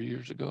 3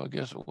 years ago, I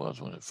guess it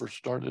was, when it first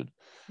started.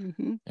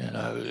 Mm-hmm. And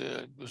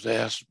I was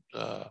asked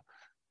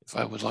if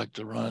I would like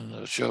to run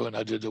a show, and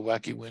I did the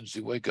Wacky Wednesday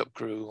Wake Up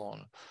Crew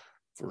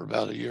for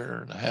about a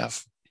year and a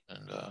half.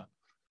 And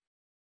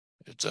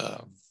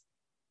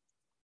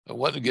I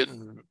wasn't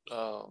getting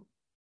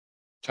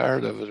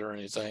tired of it or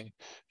anything.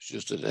 It's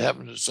just that it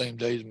happened the same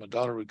days my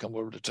daughter would come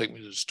over to take me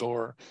to the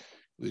store.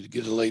 We'd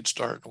get a late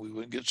start and we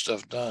wouldn't get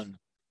stuff done.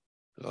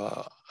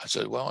 I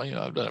said, well, you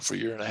know, I've done it for a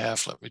year and a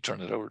half. Let me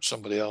turn it over to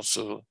somebody else.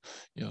 So,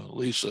 you know,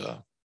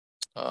 Lisa,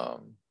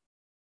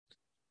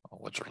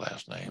 what's her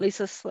last name?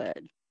 Lisa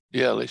Sled.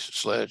 Yeah, Lisa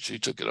Sled. She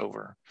took it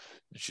over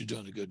and she's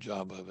doing a good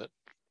job of it.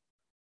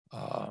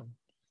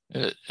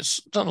 And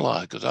it's done a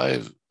lot because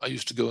I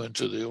used to go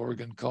into the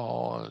Oregon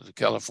call, the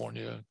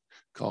California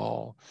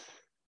call,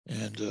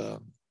 and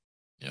you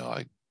know,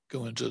 I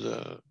go into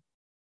the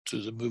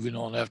moving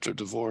on after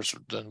divorce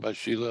done by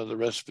Sheila, the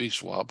recipe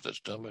swap that's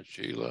done by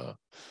Sheila,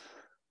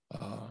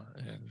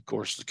 and of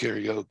course the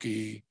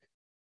karaoke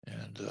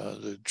and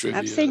the trivia.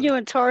 I've seen you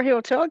in Tar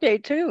Heel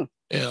Tailgate too.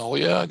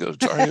 I go to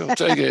Tar Heel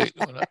tailgate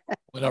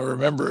when I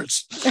remember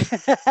it's.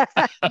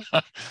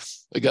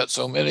 They got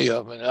so many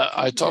of them, and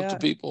I talked to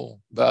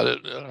people about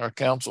it at our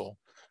council.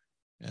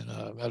 And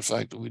matter of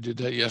fact, we did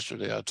that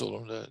yesterday. I told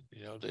them that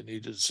they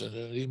needed to send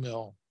an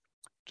email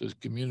to the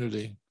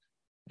community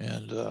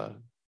and to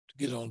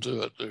get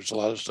onto it. There's a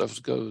lot of stuff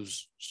that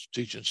goes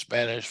teaching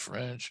Spanish,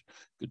 French,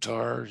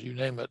 guitar, you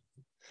name it.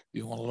 If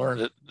you want to learn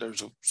it,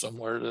 there's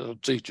somewhere that'll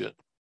teach it.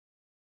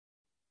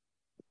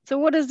 So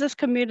what does this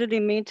community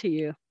mean to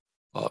you?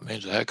 Well, it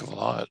means a heck of a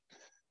lot.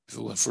 If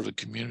it went for the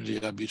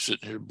community, I'd be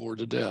sitting here bored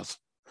to death.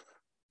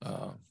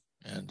 I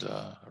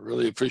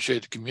really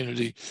appreciate the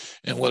community.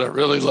 And what I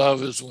really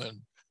love is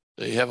when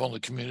they have on the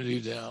community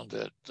down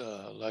that,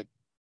 like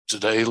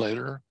today,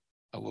 later,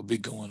 I will be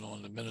going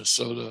on the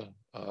Minnesota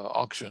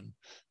auction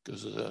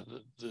because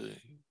the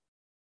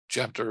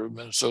chapter of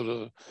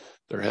Minnesota,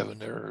 they're having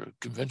their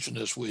convention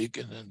this week.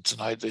 And then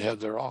tonight they have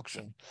their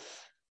auction.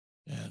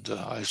 And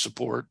I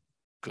support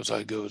because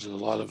I go to a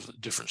lot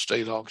of different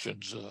state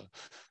auctions,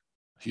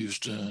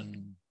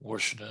 Houston,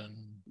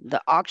 Washington, the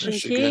auction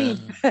Michigan.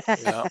 king.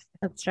 Yeah.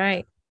 That's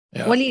right.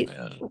 Yeah. What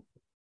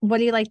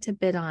do you like to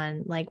bid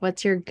on? Like,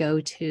 what's your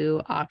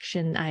go-to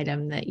auction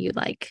item that you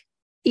like?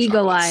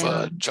 Eagle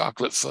eye.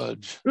 Chocolate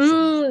fudge.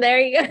 There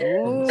you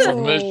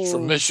go.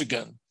 From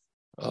Michigan.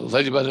 A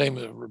lady by the name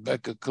of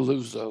Rebecca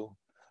Caluso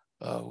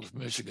with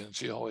Michigan.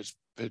 She always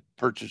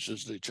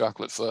purchases the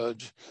chocolate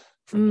fudge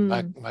from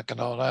the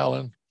Mackinac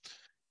Island.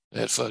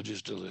 That fudge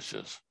is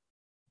delicious.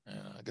 And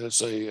I got to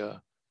say,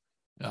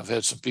 I've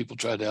had some people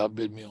try to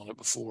outbid me on it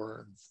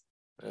before,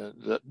 and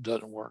that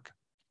doesn't work.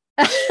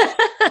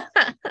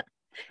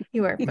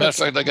 You are. Matter of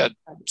fact, I got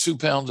 2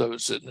 pounds of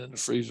it sitting in the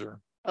freezer.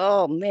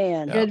 Oh,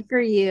 man. Yeah. Good for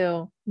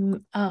you.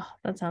 Oh,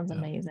 that sounds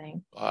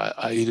amazing.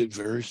 I eat it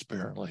very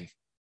sparingly.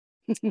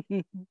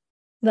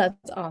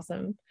 That's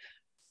awesome.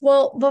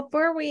 Well,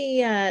 before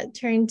we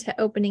turn to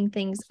opening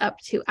things up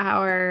to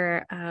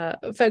our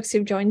folks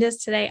who've joined us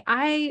today,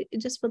 I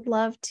just would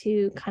love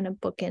to kind of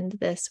bookend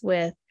this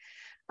with,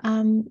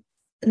 and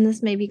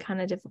this may be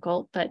kind of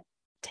difficult, but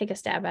take a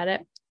stab at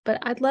it. But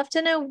I'd love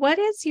to know, what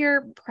is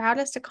your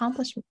proudest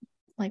accomplishment?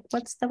 Like,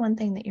 what's the one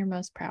thing that you're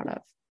most proud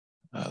of?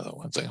 The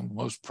one thing I'm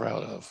most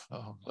proud of,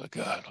 oh my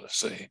God, let's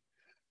see.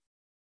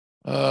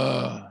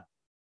 Well.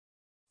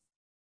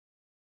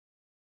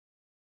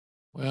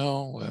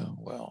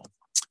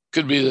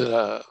 Could be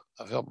that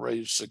I've helped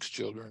raise 6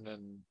 children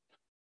and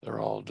they're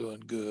all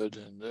doing good,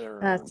 and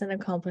that's an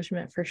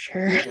accomplishment for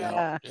sure.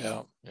 Yeah.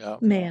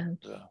 Man,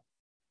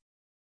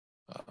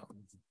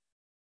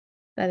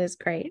 that is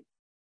great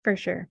for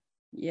sure.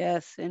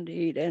 Yes,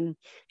 indeed. And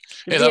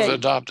I've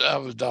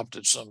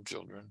adopted some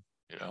children.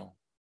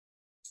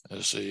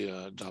 Let's see,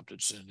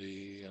 adopted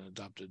Cindy and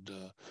adopted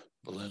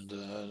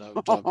Belinda, and I've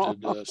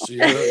adopted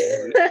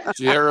Sierra.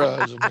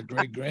 Sierra is my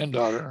great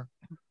granddaughter.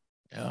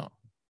 Yeah.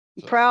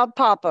 So, proud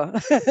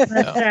papa. That's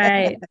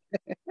right.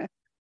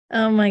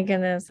 Oh my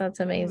goodness, that's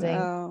amazing.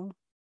 Wow.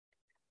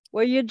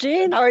 Well,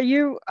 Eugene, are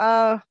you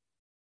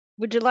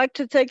would you like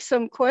to take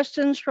some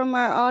questions from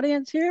our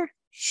audience here?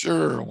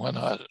 Sure, why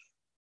not?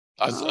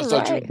 I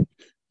thought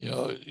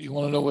you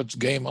want to know what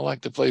game I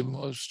like to play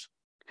most?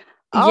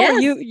 Oh,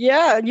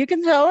 yes. You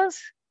can tell us.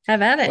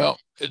 Have at it. Well,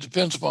 it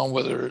depends upon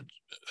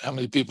how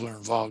many people are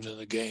involved in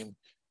the game.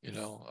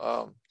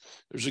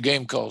 There's a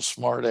game called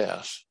Smart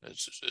Ass.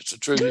 It's a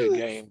trivia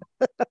game,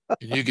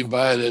 and you can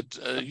buy it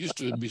it used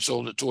to be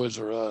sold at Toys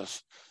R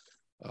Us,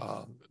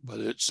 but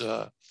it's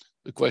the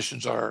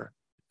questions are,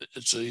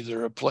 it's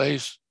either a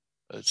place,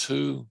 it's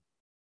who,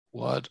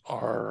 what,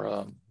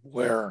 or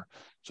where.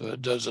 So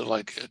it does it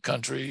like a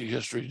country,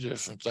 history,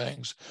 different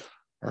things,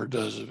 or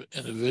does an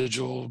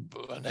individual,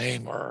 a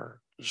name,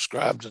 or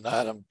describes an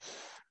item,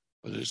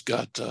 but it's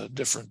got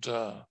different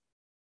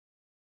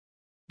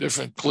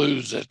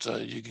clues that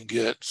you can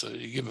get. So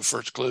you give a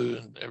first clue,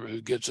 and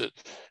who gets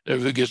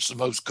the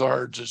most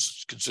cards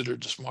is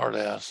considered the smart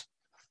ass.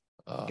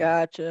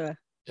 Gotcha.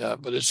 Yeah,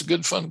 but it's a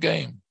good, fun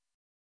game.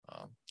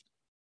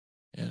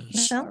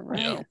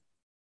 Right.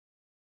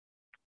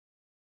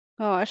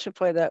 Oh, I should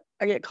play that.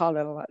 I get called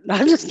out a lot. No,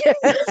 I'm just kidding.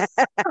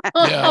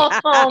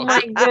 Oh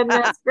my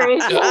goodness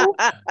gracious.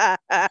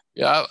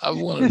 Yeah, I've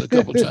won it a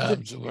couple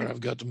times where I've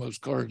got the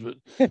most cards, but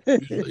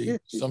usually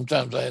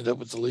sometimes I end up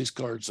with the least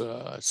cards.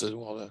 I said,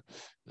 well,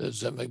 does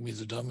that make me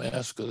the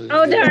dumbass?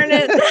 Oh, darn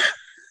it.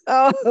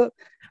 Oh,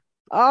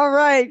 all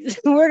right.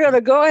 We're going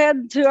to go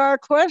ahead to our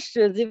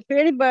questions. If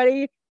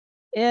anybody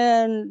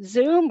in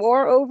Zoom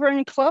or over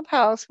in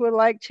Clubhouse would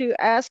like to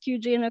ask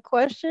Eugene a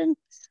question,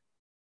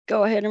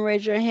 go ahead and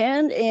raise your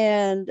hand,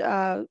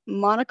 and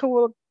Monica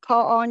will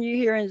call on you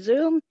here in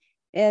Zoom,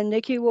 and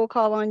Nikki will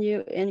call on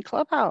you in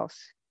Clubhouse.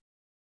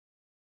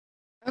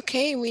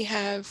 Okay, we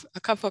have a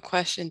couple of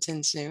questions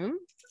in Zoom.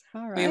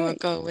 All right. We will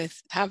go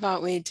with, how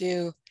about we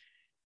do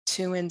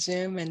 2 in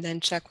Zoom and then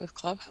check with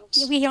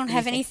Clubhouse? We don't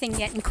have anything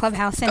yet in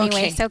Clubhouse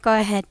anyway, so go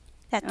ahead.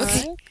 That's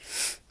okay.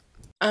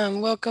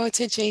 We'll go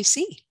to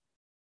JC.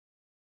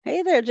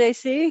 Hey there,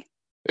 JC.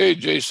 Hey,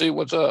 JC,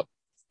 what's up?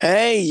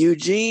 Hey,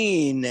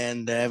 Eugene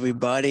and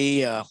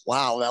everybody.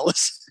 Wow, that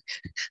was.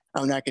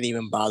 I'm not going to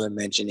even bother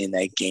mentioning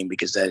that game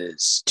because that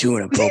is too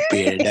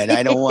inappropriate. And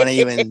I don't want to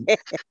even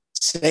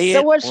say it.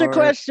 So what's your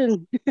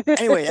question?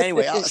 anyway,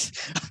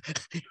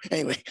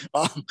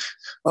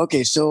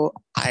 okay. So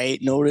I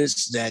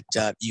noticed that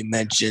you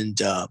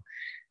mentioned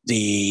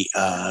the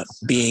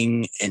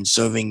being and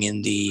serving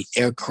in the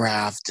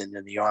aircraft and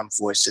in the armed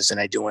forces,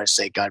 and I do want to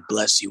say God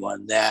bless you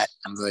on that.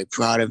 I'm very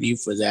proud of you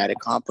for that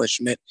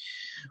accomplishment.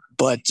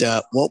 But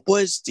what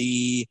was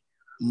the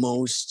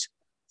most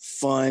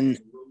fun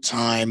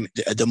time,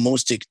 the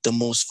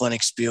most fun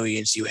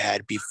experience you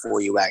had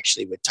before you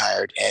actually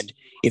retired? And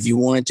if you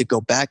wanted to go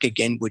back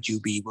again, would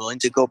you be willing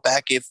to go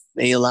back if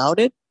they allowed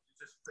it?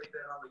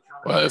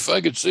 Well, if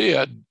I could see,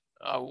 I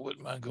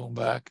wouldn't mind going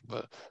back.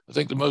 But I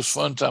think the most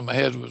fun time I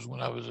had was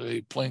when I was a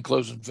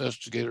plainclothes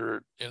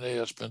investigator at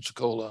NAS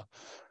Pensacola.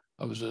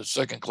 I was a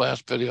second class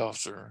petty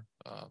officer,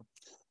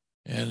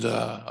 and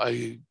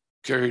I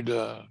carried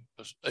a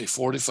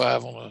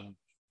 45 on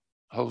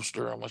a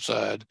holster on my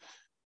side.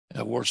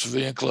 I wore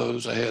civilian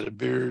clothes. I had a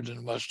beard and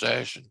a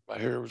mustache, and my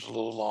hair was a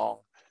little long.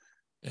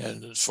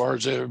 And as far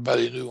as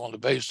everybody knew on the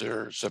base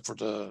there, except for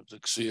the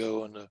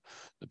CO and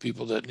the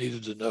people that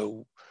needed to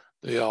know,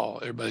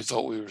 everybody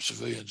thought we were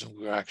civilians and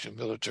we were actually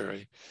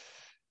military.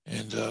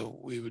 And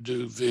we would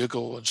do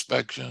vehicle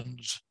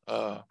inspections.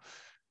 When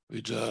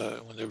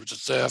there was a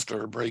theft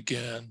or a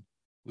break-in,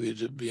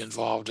 we'd be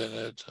involved in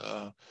it.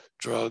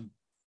 Drug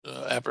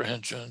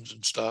apprehensions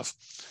and stuff.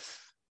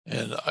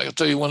 And I'll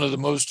tell you, one of the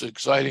most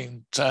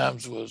exciting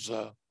times was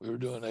we were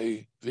doing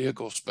a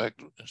vehicle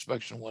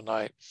inspection one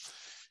night,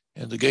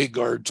 and the gate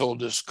guard told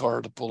this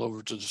car to pull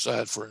over to the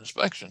side for an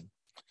inspection.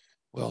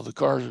 Well, the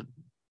car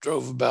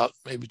drove about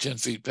maybe 10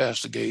 feet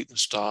past the gate and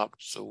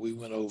stopped. So we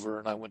went over,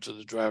 and I went to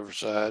the driver's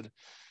side,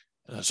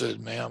 and I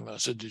said, "Ma'am," I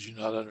said, "did you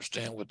not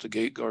understand what the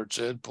gate guard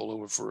said? Pull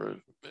over for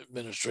an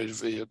administrative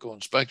vehicle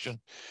inspection."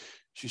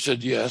 She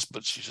said, "Yes,"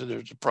 but she said,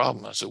 "there's a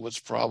problem." I said,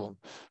 "What's the problem?"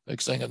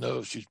 Next thing I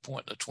know, she's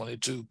pointing a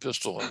 .22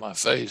 pistol in my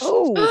face.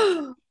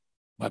 Oh.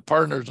 My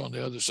partner's on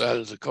the other side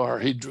of the car.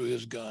 He drew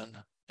his gun,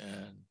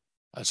 and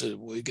I said,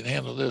 "Well, you can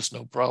handle this,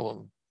 no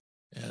problem."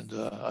 And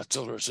I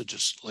told her, I said,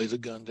 "just lay the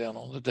gun down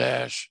on the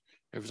dash.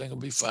 Everything will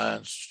be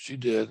fine." She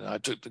did, and I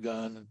took the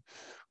gun, and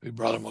we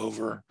brought him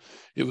over.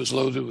 It was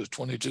loaded with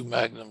 .22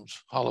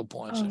 Magnums, hollow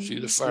points. If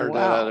she'd have fired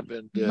that, I'd have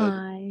been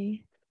dead.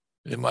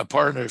 And my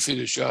partner, if he'd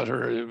have shot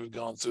her, it would have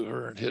gone through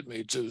her and hit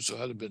me too. So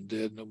I'd have been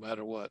dead no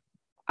matter what.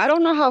 I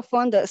don't know how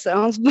fun that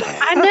sounds, but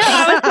I know.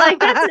 I was like,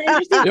 that's an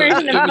interesting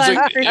version of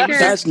fun for sure.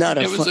 That's not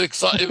a It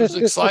was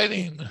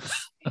exciting.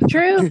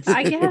 True,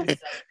 I guess.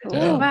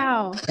 Yeah. Oh,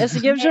 wow.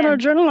 It gives you an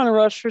adrenaline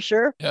rush for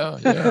sure.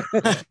 Yeah.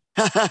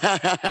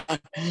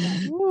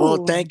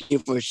 Well, thank you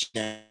for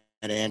sharing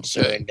that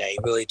answer, and I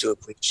really do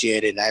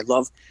appreciate it. And I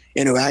love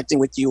interacting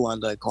with you on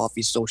the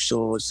coffee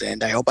socials,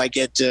 and I hope I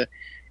get to,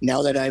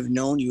 now that I've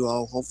known you,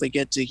 I'll hopefully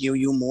get to hear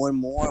you more and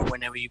more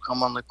whenever you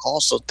come on the call.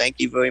 So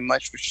thank you very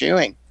much for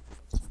sharing.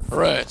 All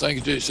right. Thank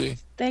you,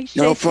 JC. Thanks,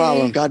 No JC.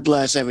 problem. God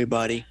bless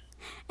everybody.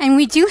 And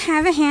we do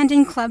have a hand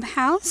in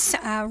Clubhouse.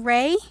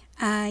 Ray,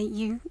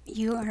 you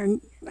are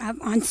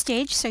on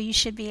stage, so you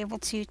should be able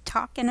to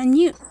talk and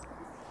unmute.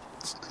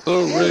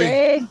 Hello, Ray.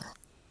 Ray.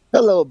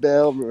 Hello,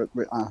 Bill,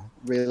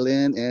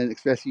 Raylyn, and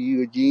especially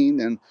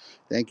Eugene, and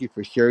thank you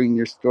for sharing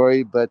your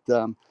story. But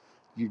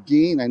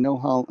Eugene, I know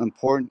how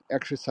important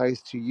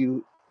exercise to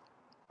you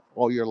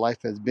all your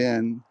life has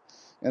been,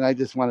 and I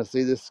just want to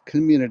say this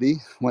community.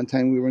 One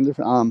time we were in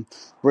the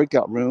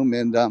breakout room,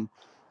 and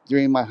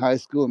during my high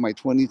school in my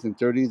 20s and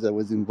 30s, I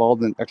was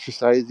involved in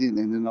exercising,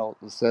 and then all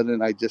of a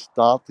sudden I just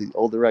stopped. The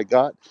older I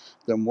got,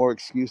 the more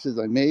excuses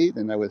I made,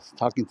 and I was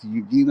talking to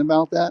Eugene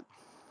about that.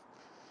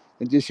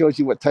 It just shows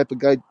you what type of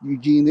guy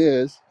Eugene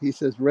is. He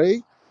says,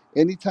 "Ray,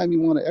 anytime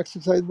you want to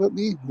exercise with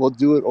me, we'll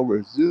do it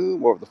over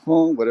Zoom or the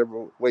phone,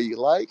 whatever way you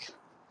like."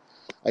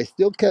 I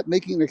still kept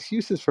making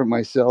excuses for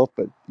myself,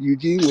 but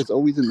Eugene was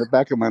always in the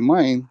back of my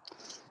mind.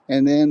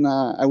 And then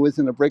I was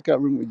in a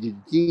breakout room with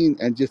Eugene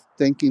and just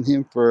thanking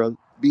him for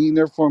being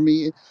there for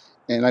me.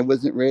 And I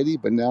wasn't ready,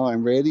 but now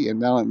I'm ready, and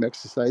now I'm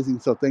exercising.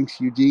 So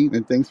thanks, Eugene,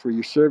 and thanks for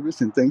your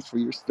service, and thanks for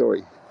your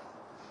story.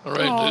 All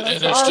right. Oh,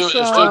 And that's it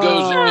still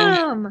goes.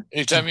 Awesome.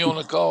 Anytime you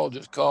want to call,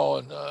 just call.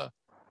 And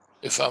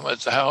if I'm at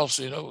the house,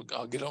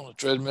 I'll get on the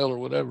treadmill or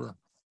whatever.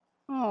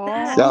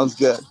 Oh, Sounds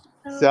good.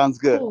 Sounds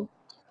good. Cool.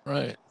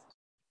 Right.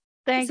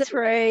 thanks,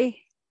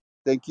 Ray.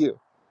 Thank you.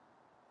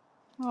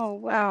 Oh,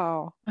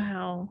 wow.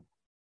 Wow.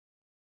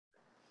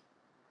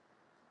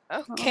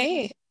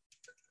 Okay.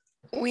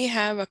 We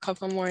have a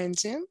couple more in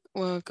Zoom.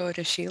 We'll go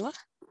to Sheila.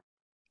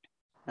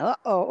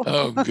 Uh-oh.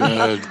 Oh,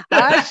 good.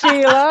 Hi,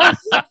 Sheila.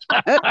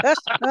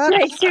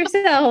 Brace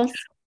yourselves.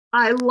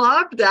 I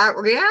love that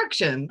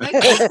reaction.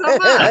 Thank you so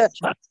much.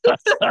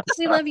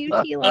 We love you,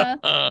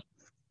 Sheila.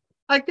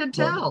 I could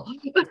tell.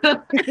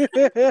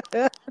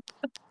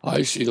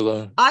 Hi,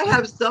 Sheila. I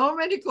have so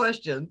many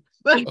questions.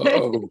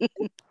 Uh-oh.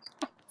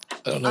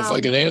 I don't know if I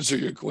can answer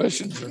your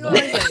questions or No,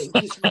 not.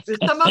 yeah,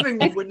 some of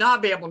them you would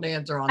not be able to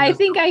answer on I this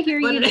think one, I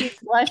hear but you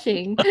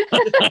blushing.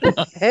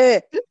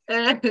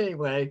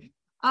 anyway,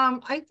 I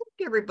think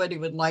everybody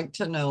would like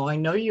to know. I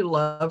know you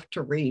love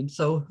to read,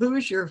 so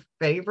who's your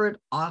favorite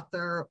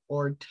author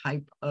or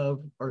type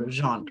of or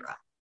genre?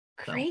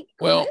 Great.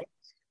 Well,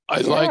 I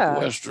like Yeah.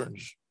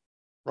 Westerns.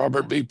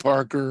 Robert B.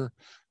 Parker.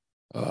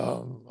 I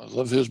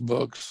love his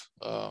books.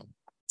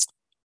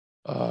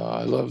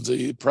 I love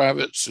the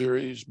Private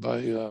series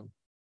by,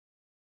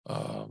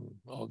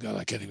 oh God,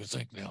 I can't even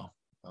think now.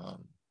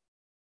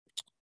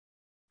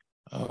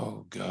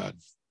 Oh God.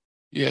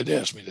 You had to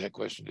ask me that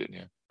question, didn't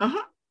you?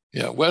 Uh-huh.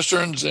 Yeah,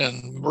 Westerns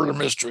and murder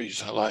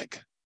mysteries I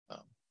like.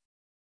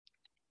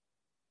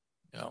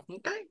 Yeah.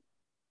 Okay.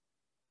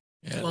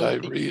 And Well, I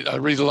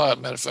read a lot.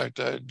 Matter of fact,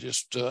 I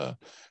just,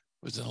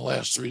 within the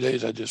last 3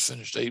 days, I just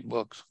finished 8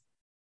 books.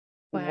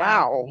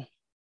 Wow.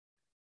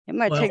 It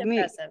might Well, take me.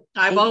 Impressive.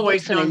 I've 8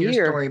 always books in a known your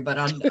year. story, but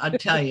I'll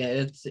tell you,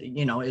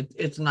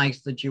 it's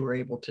nice that you were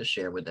able to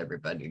share with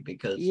everybody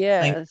because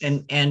Yes.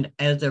 and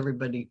as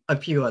a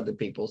few other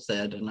people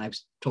said, and I've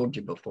told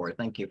you before,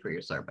 thank you for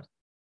your service.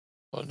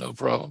 Well, no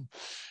problem.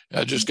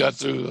 I just got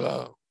through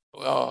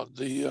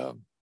the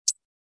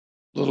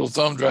little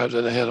thumb drive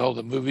that I had all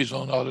the movies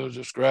on auto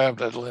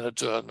described. I lent it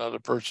to another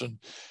person,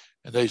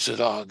 and they said,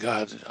 "Oh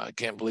God, I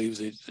can't believe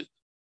they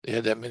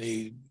had that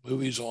many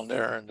movies on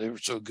there, and they were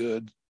so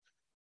good."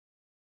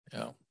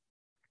 Yeah.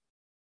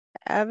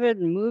 Avid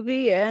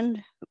movie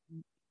and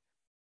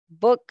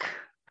book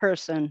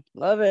person.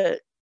 Love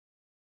it.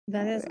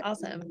 That is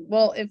awesome.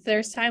 Well, if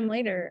there's time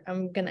later,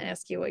 I'm gonna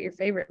ask you what your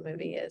favorite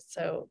movie is.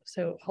 So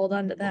hold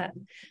on to that.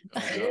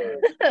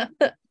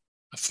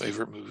 A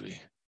favorite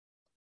movie.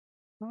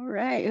 All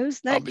right.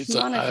 Who's next?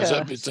 I'll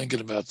Monica. be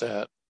thinking about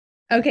that.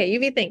 Okay, you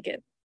be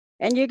thinking.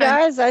 And you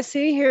guys, I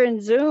see here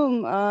in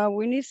Zoom,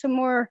 we need some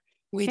more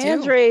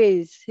hands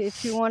raised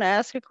if you want to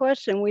ask a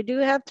question. We do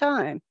have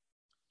time.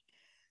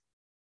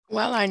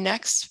 Well, our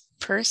next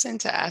person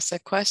to ask a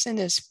question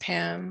is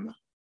Pam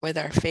with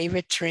our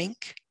favorite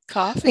drink,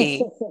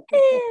 coffee.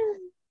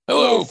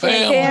 Hello, Yes,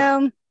 Pam.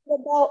 Pam.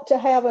 About to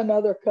have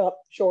another cup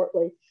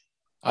shortly.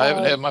 I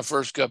haven't had my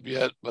first cup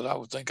yet, but I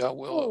would think I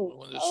will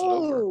when this is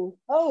over.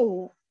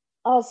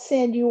 I'll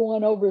send you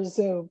one over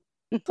Zoom.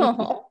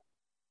 But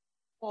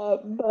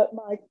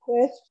my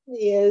question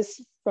is,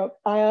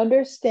 I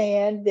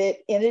understand that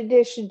in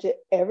addition to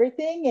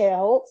everything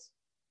else,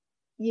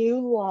 you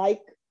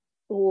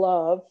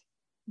love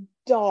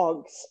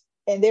dogs.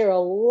 And there are a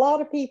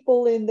lot of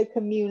people in the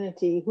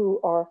community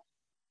who are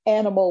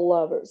animal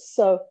lovers.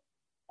 So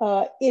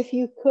if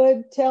you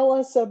could tell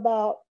us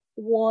about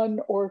one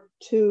or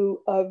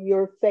two of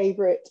your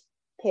favorite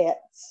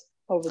pets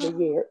over the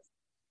years.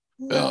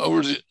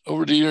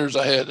 Over the years,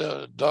 I had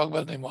a dog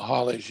by the name of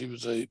Holly. She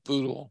was a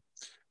poodle.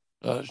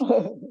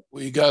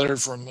 We got her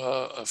from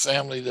a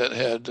family that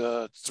had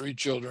 3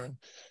 children,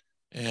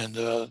 and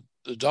the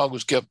dog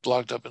was kept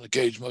locked up in the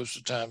cage most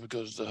of the time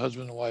because the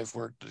husband and wife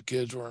worked. The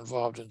kids were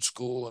involved in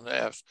school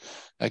and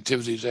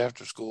activities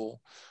after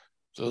school.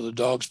 So the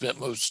dog spent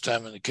most of the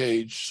time in the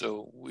cage.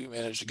 So we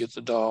managed to get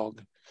the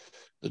dog.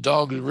 The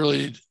dog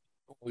really,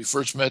 when we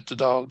first met the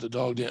dog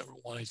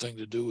didn't want anything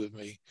to do with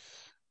me.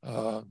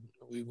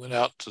 We went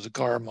out to the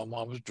car my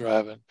mom was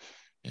driving,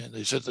 and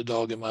they set the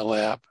dog in my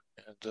lap,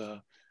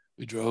 and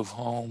we drove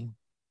home,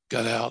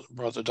 got out,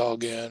 brought the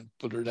dog in,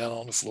 put her down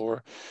on the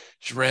floor.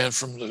 She ran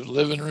from the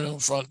living room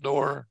front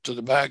door to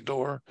the back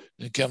door,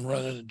 and came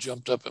running and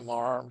jumped up in my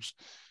arms.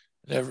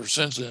 And ever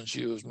since then,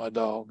 she was my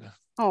dog.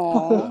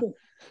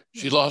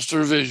 She lost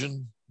her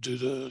vision due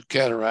to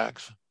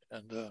cataracts,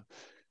 and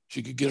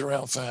she could get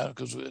around fine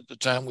because at the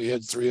time we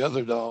had 3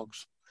 other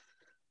dogs.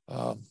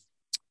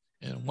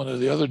 And one of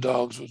the other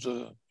dogs was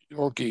a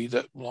Yorkie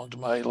that belonged to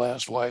my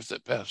last wife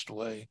that passed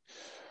away.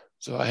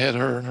 So I had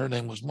her, and her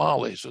name was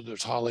Molly. So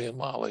there's Holly and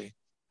Molly.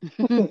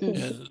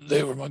 And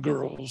they were my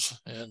girls.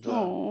 And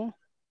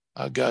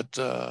I got,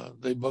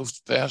 they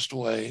both passed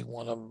away.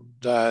 One of them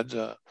died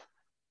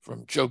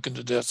from choking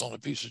to death on a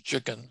piece of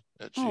chicken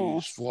that she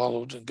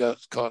swallowed and got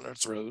caught in her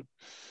throat.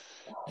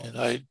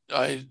 And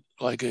I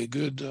like a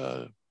good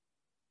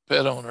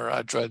pet owner,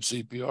 I tried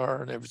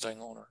CPR and everything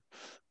on her.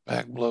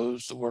 Back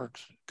blows, the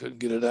works, couldn't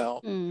get it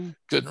out,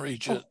 couldn't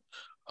reach it.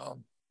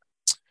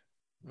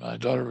 My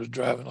daughter was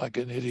driving like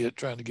an idiot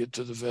trying to get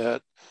to the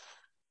vet,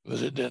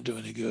 but it didn't do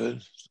any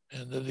good.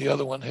 And then the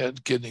other one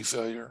had kidney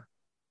failure.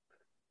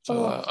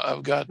 So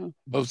I've got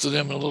both of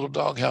them in little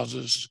dog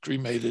houses,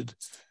 cremated.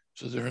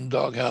 So they're in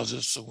dog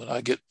houses. So when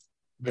I get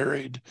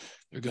buried,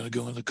 they're going to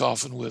go in the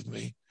coffin with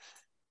me.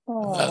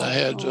 And then I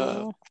had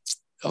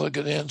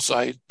Elegant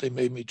Insight. They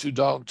made me 2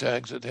 dog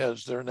tags that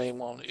has their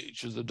name on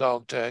each of the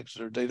dog tags,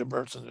 their date of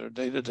birth and their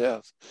date of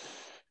death.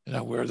 And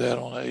I wear that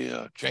on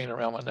a chain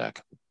around my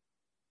neck.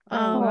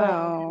 Oh,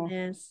 wow.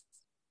 Goodness.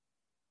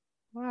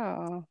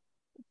 Wow.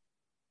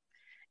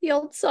 The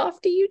old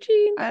softy,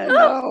 Eugene. I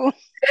know.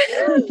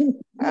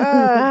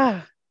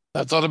 I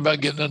thought about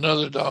getting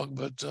another dog,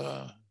 but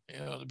the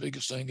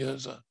biggest thing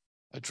is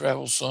I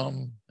travel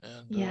some,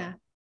 and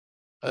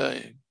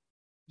I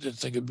didn't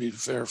think it'd be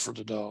fair for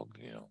the dog,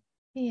 you know.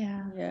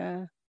 Yeah.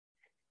 Yeah.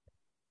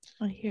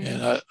 I hear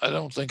And you. I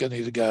don't think I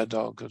need a guide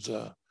dog because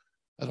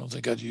I don't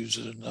think I'd use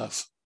it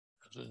enough.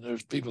 And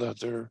there's people out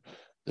there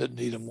that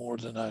need them more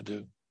than I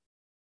do.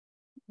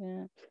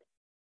 Yeah.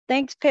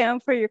 Thanks, Pam,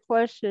 for your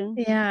question.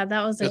 Yeah,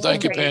 that was a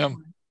Thank you, great Pam.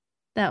 one.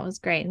 That was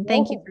great. And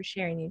thank you for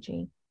sharing,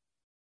 Eugene.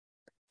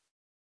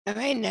 All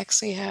right,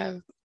 next we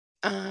have,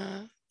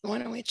 why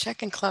don't we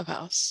check in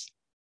Clubhouse?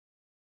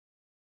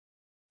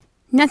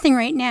 Nothing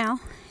right now.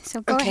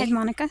 So go ahead, Okay.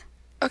 Monica.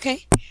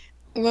 Okay,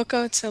 we'll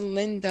go to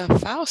Linda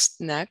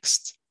Faust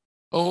next.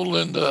 Oh,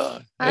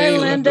 Linda. Hi, Hey,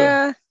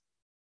 Linda.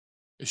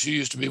 She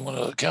used to be one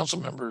of the council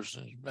members.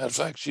 As a matter of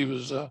fact, she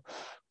was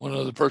one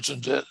of the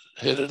persons that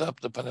headed up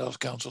the Pinellas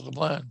Council of the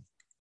Blind.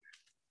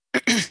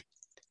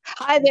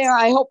 Hi there.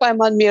 I hope I'm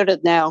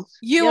unmuted now.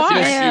 You Yes, are.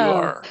 Yes, you ma'am.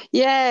 are.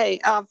 Yay.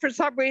 For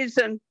some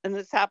reason, and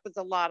this happens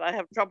a lot, I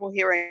have trouble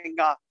hearing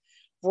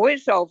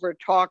voiceover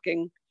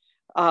talking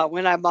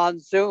when I'm on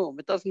Zoom.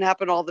 It doesn't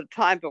happen all the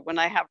time, but when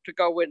I have to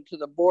go into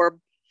the board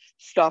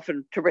stuff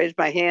and to raise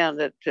my hand,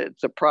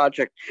 it's a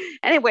project.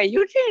 Anyway,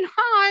 Eugene,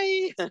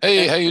 hi.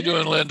 Hey, how you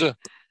doing, Linda?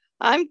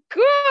 I'm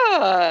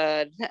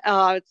good.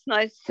 It's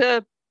nice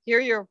to hear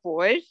your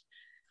voice.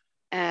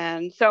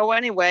 And so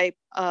anyway,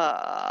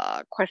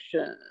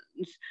 questions.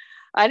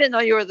 I didn't know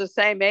you were the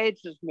same age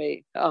as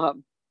me.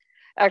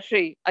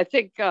 Actually, I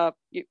think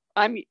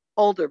I'm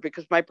older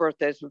because my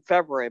birthday's in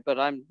February, but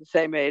I'm the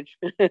same age.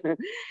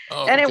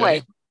 Oh,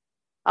 Anyway,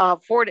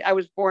 okay. 40. I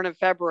was born in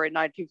February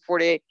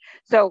 1948.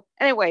 So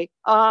anyway,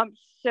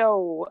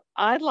 so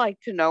I'd like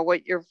to know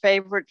what your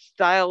favorite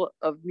style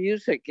of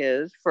music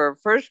is for a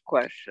first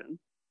question.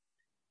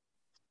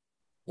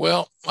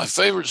 Well, my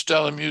favorite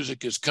style of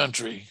music is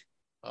country,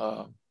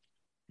 but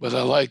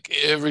I like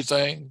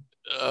everything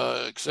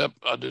except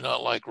I do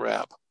not like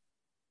rap.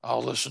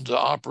 I'll listen to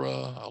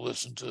opera. I'll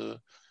listen to,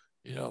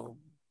 you know,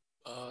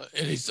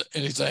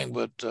 anything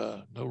but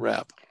no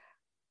rap.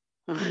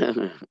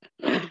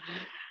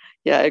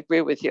 Yeah, I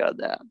agree with you on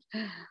that.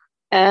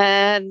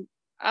 And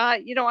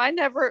you know, I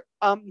never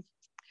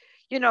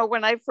you know,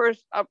 when I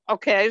first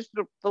okay, I used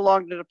to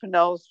belong to the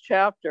Pinellas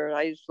chapter.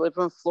 I used to live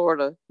in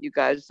Florida, you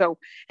guys. So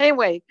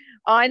anyway,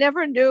 I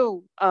never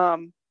knew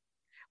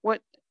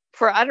what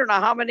for I don't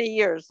know how many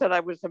years that I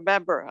was a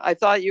member. I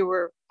thought you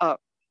were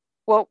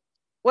well,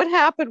 what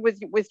happened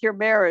with your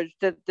marriage?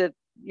 Did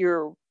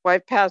your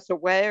wife pass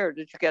away or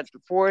did you get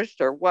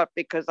divorced or what?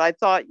 Because I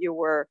thought you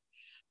were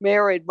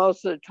married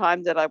most of the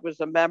time that I was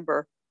a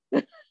member.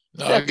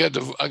 No, I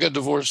got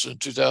divorced in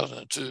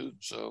 2002,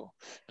 so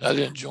I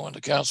didn't join the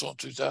council in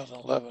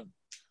 2011.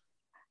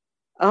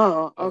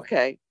 Oh,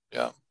 okay.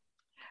 Yeah.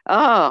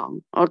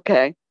 Oh,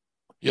 okay.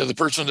 Yeah, the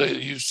person that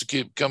used to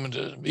keep coming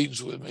to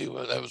meetings with me,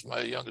 that was my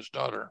youngest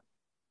daughter.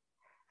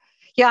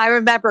 Yeah, I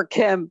remember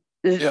Kim.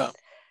 Yeah.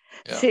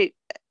 She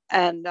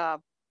and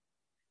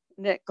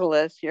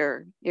Nicholas,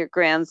 your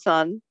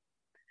grandson.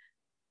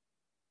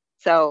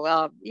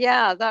 So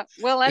yeah, that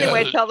well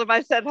anyway, tell them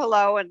I said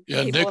hello and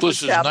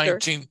Nicholas is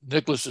 19.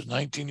 Nicholas is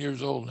 19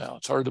 years old now.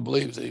 It's hard to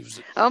believe that he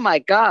was. Oh my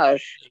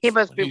gosh, he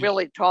must be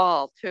really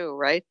tall too,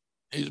 right?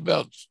 He's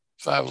about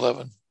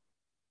 5'11".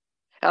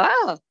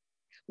 Oh,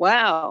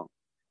 wow.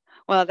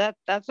 Well,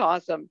 that's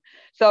awesome.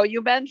 So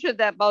you mentioned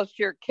that most of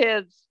your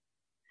kids,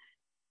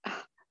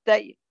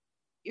 that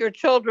your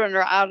children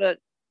are out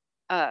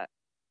at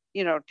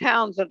you know,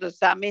 towns. So does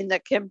that mean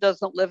that Kim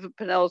doesn't live in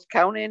Pinellas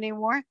County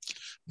anymore?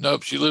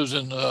 Nope, she lives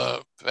in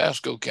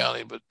Pasco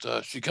County,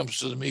 but she comes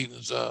to the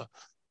meetings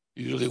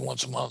usually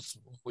once a month.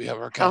 We have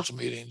our council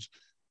meetings.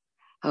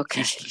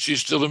 Okay.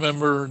 She's still a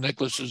member.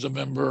 Nicholas is a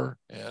member,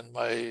 and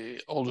my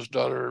oldest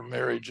daughter,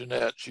 Mary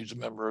Jeanette, she's a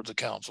member of the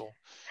council.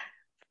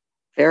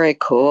 Very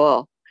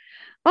cool.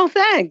 Well,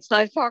 thanks.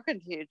 Nice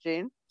talking to you,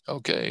 Jean.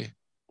 Okay.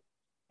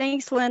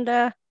 Thanks,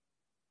 Linda.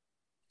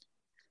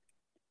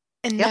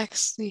 And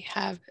next we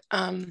have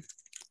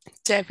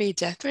Debbie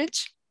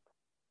Dethridge.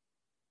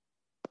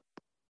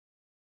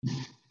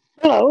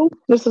 Hello,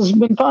 this has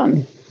been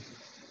fun.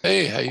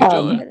 Hey, how you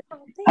doing?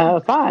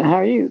 Fine, how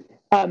are you?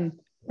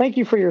 Thank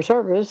you for your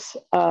service.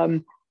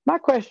 My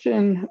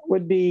question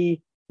would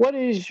be, do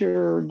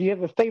you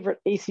have a favorite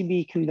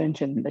ACB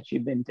convention that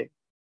you've been to?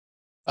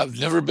 I've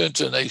never been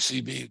to an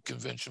ACB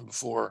convention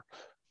before.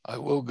 I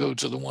will go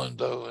to the one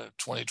though in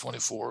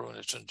 2024 when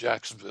it's in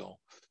Jacksonville.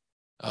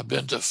 I've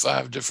been to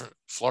 5 different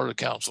Florida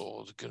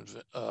Council,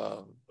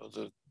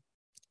 the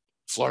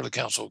Florida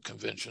Council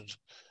conventions.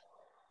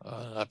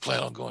 I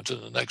plan on going to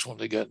the next one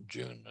they got in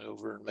June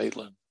over in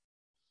Maitland.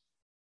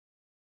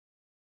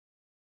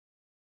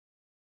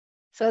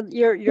 So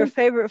your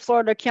favorite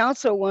Florida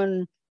Council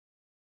one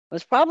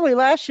was probably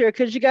last year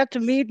because you got to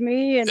meet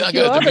me and a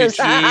few others.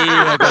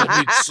 I got to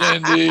meet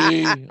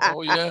Cindy.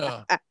 Oh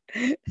yeah.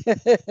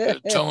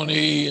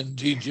 Tony and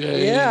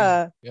DJ.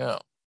 Yeah. Yeah.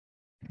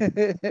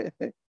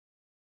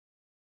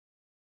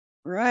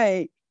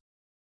 Right.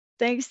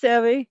 Thanks,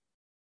 Debbie.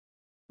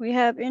 We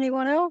have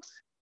anyone else?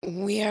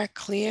 We are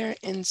clear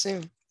in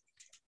Zoom.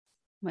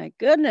 My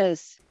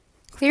goodness.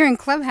 clear in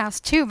Clubhouse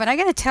too. But I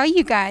got to tell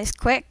you guys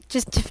quick,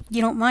 just if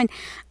you don't mind,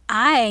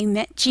 I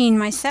met Gene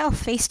myself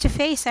face to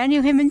face. I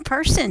knew him in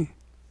person.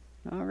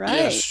 All right.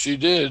 Yes, she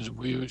did.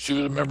 She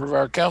was a member of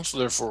our council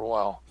there for a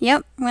while.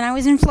 Yep, when I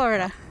was in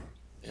Florida.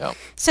 Yep.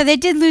 So they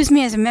did lose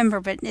me as a member,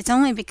 but it's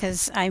only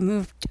because I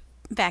moved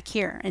back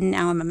here and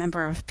now I'm a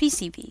member of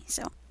PCB.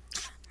 So.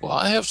 Well,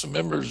 I have some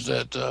members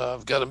that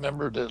I've got a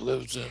member that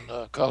lives in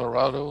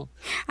Colorado.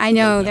 I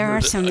know there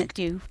are some that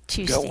do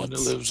two states. Got one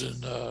that lives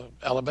in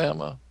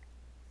Alabama.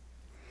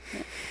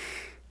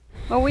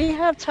 Well, we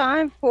have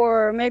time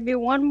for maybe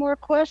one more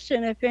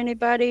question. If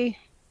anybody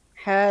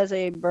has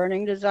a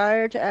burning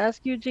desire to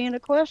ask Eugene a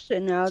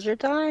question, now's your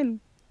time.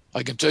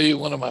 I can tell you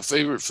one of my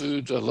favorite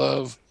foods I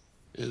love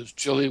is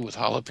chili with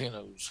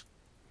jalapenos.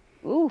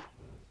 Ooh.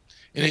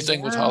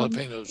 Anything with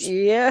jalapenos.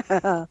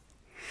 Yeah.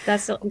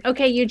 That's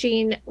okay,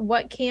 Eugene.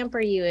 What camp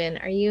are you in?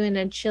 Are you in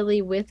a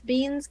chili with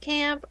beans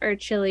camp or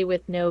chili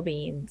with no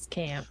beans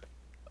camp?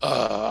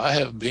 I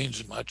have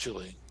beans in my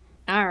chili.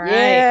 All right.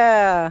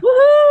 Yeah.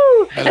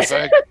 Woohoo! Matter of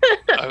fact,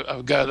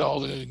 I've got all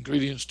the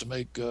ingredients to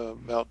make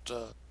about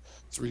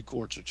 3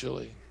 quarts of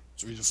chili,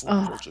 3 to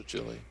 4 quarts of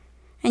chili.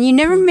 And you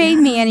never made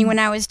me any when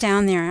I was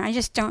down there. I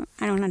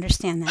don't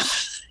understand that.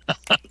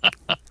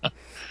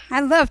 I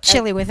love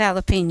chili with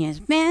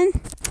jalapenos, man.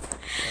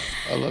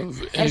 I love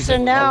anything. And so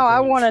now I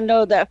want to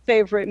know that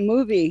favorite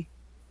movie.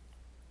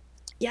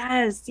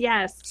 Yes.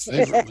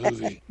 Favorite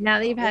movie. Now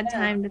that you've had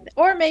time to,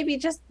 or maybe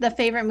just the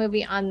favorite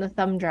movie on the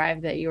thumb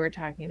drive that you were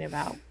talking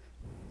about.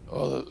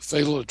 Oh, The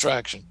Fatal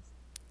Attraction.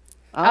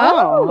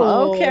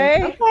 Oh,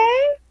 okay.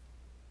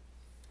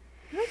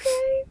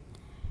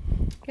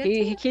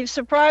 He keeps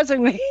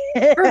surprising me.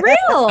 For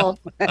real.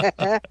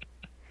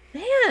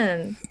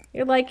 Man,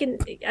 you're like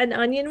an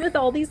onion with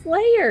all these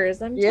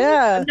layers. I'm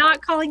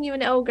not calling you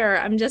an ogre.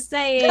 I'm just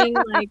saying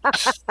like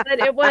that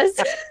it was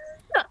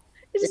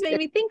it just made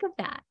me think of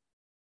that.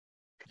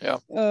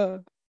 Yeah.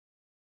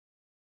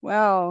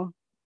 Wow.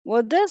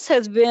 Well, this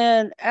has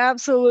been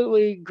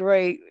absolutely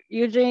great.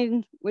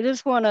 Eugene, we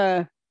just want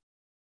to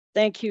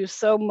thank you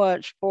so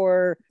much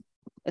for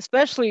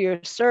especially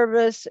your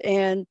service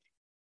and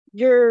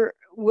your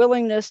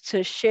willingness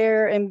to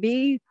share and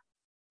be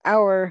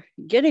our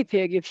guinea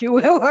pig, if you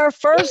will, our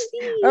first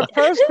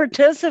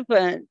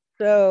participant.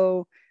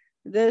 So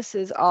this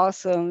is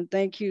awesome.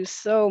 Thank you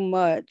so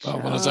much. I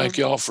want to thank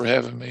you all for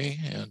having me,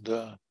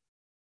 and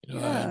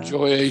I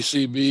enjoy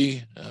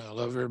ACB. I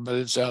love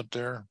everybody that's out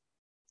there,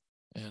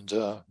 and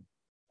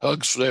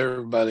hugs for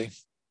everybody.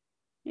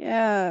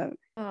 Yeah,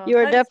 you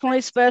are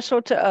definitely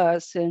special to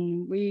us,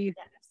 and we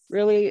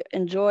really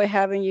enjoy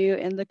having you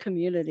in the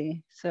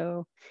community.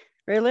 So,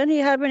 Raylene,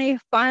 you have any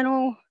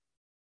final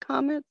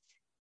comments?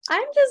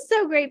 I'm just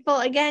so grateful.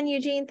 Again,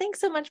 Eugene, thanks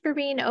so much for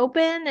being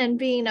open and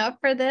being up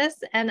for this.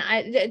 And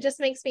it just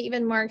makes me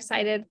even more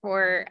excited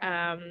for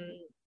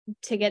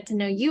to get to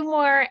know you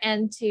more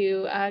and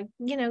to,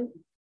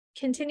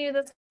 continue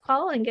this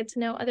call and get to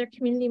know other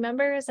community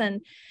members.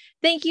 And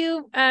thank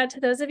you to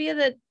those of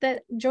you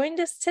that joined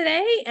us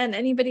today and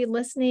anybody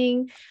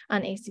listening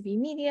on ACB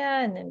Media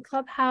and in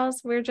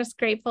Clubhouse. We're just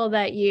grateful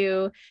that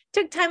you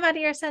took time out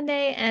of your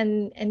Sunday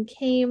and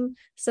came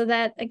so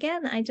that,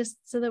 again,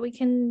 so that we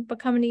can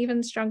become an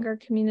even stronger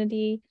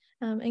community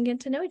and get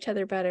to know each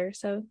other better.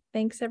 So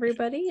thanks,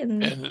 everybody.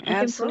 And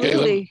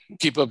absolutely. Caleb,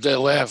 keep up that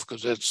laugh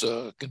because it's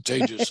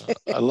contagious.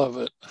 I love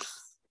it.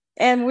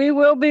 And we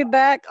will be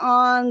back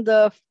on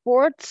the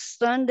 4th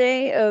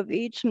Sunday of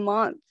each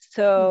month.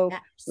 So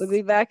we'll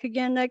be back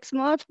again next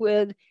month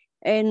with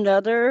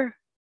another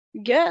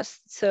guest.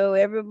 So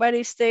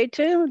everybody stay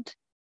tuned.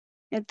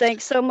 And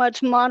thanks so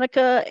much,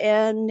 Monica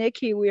and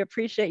Nikki. We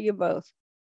appreciate you both.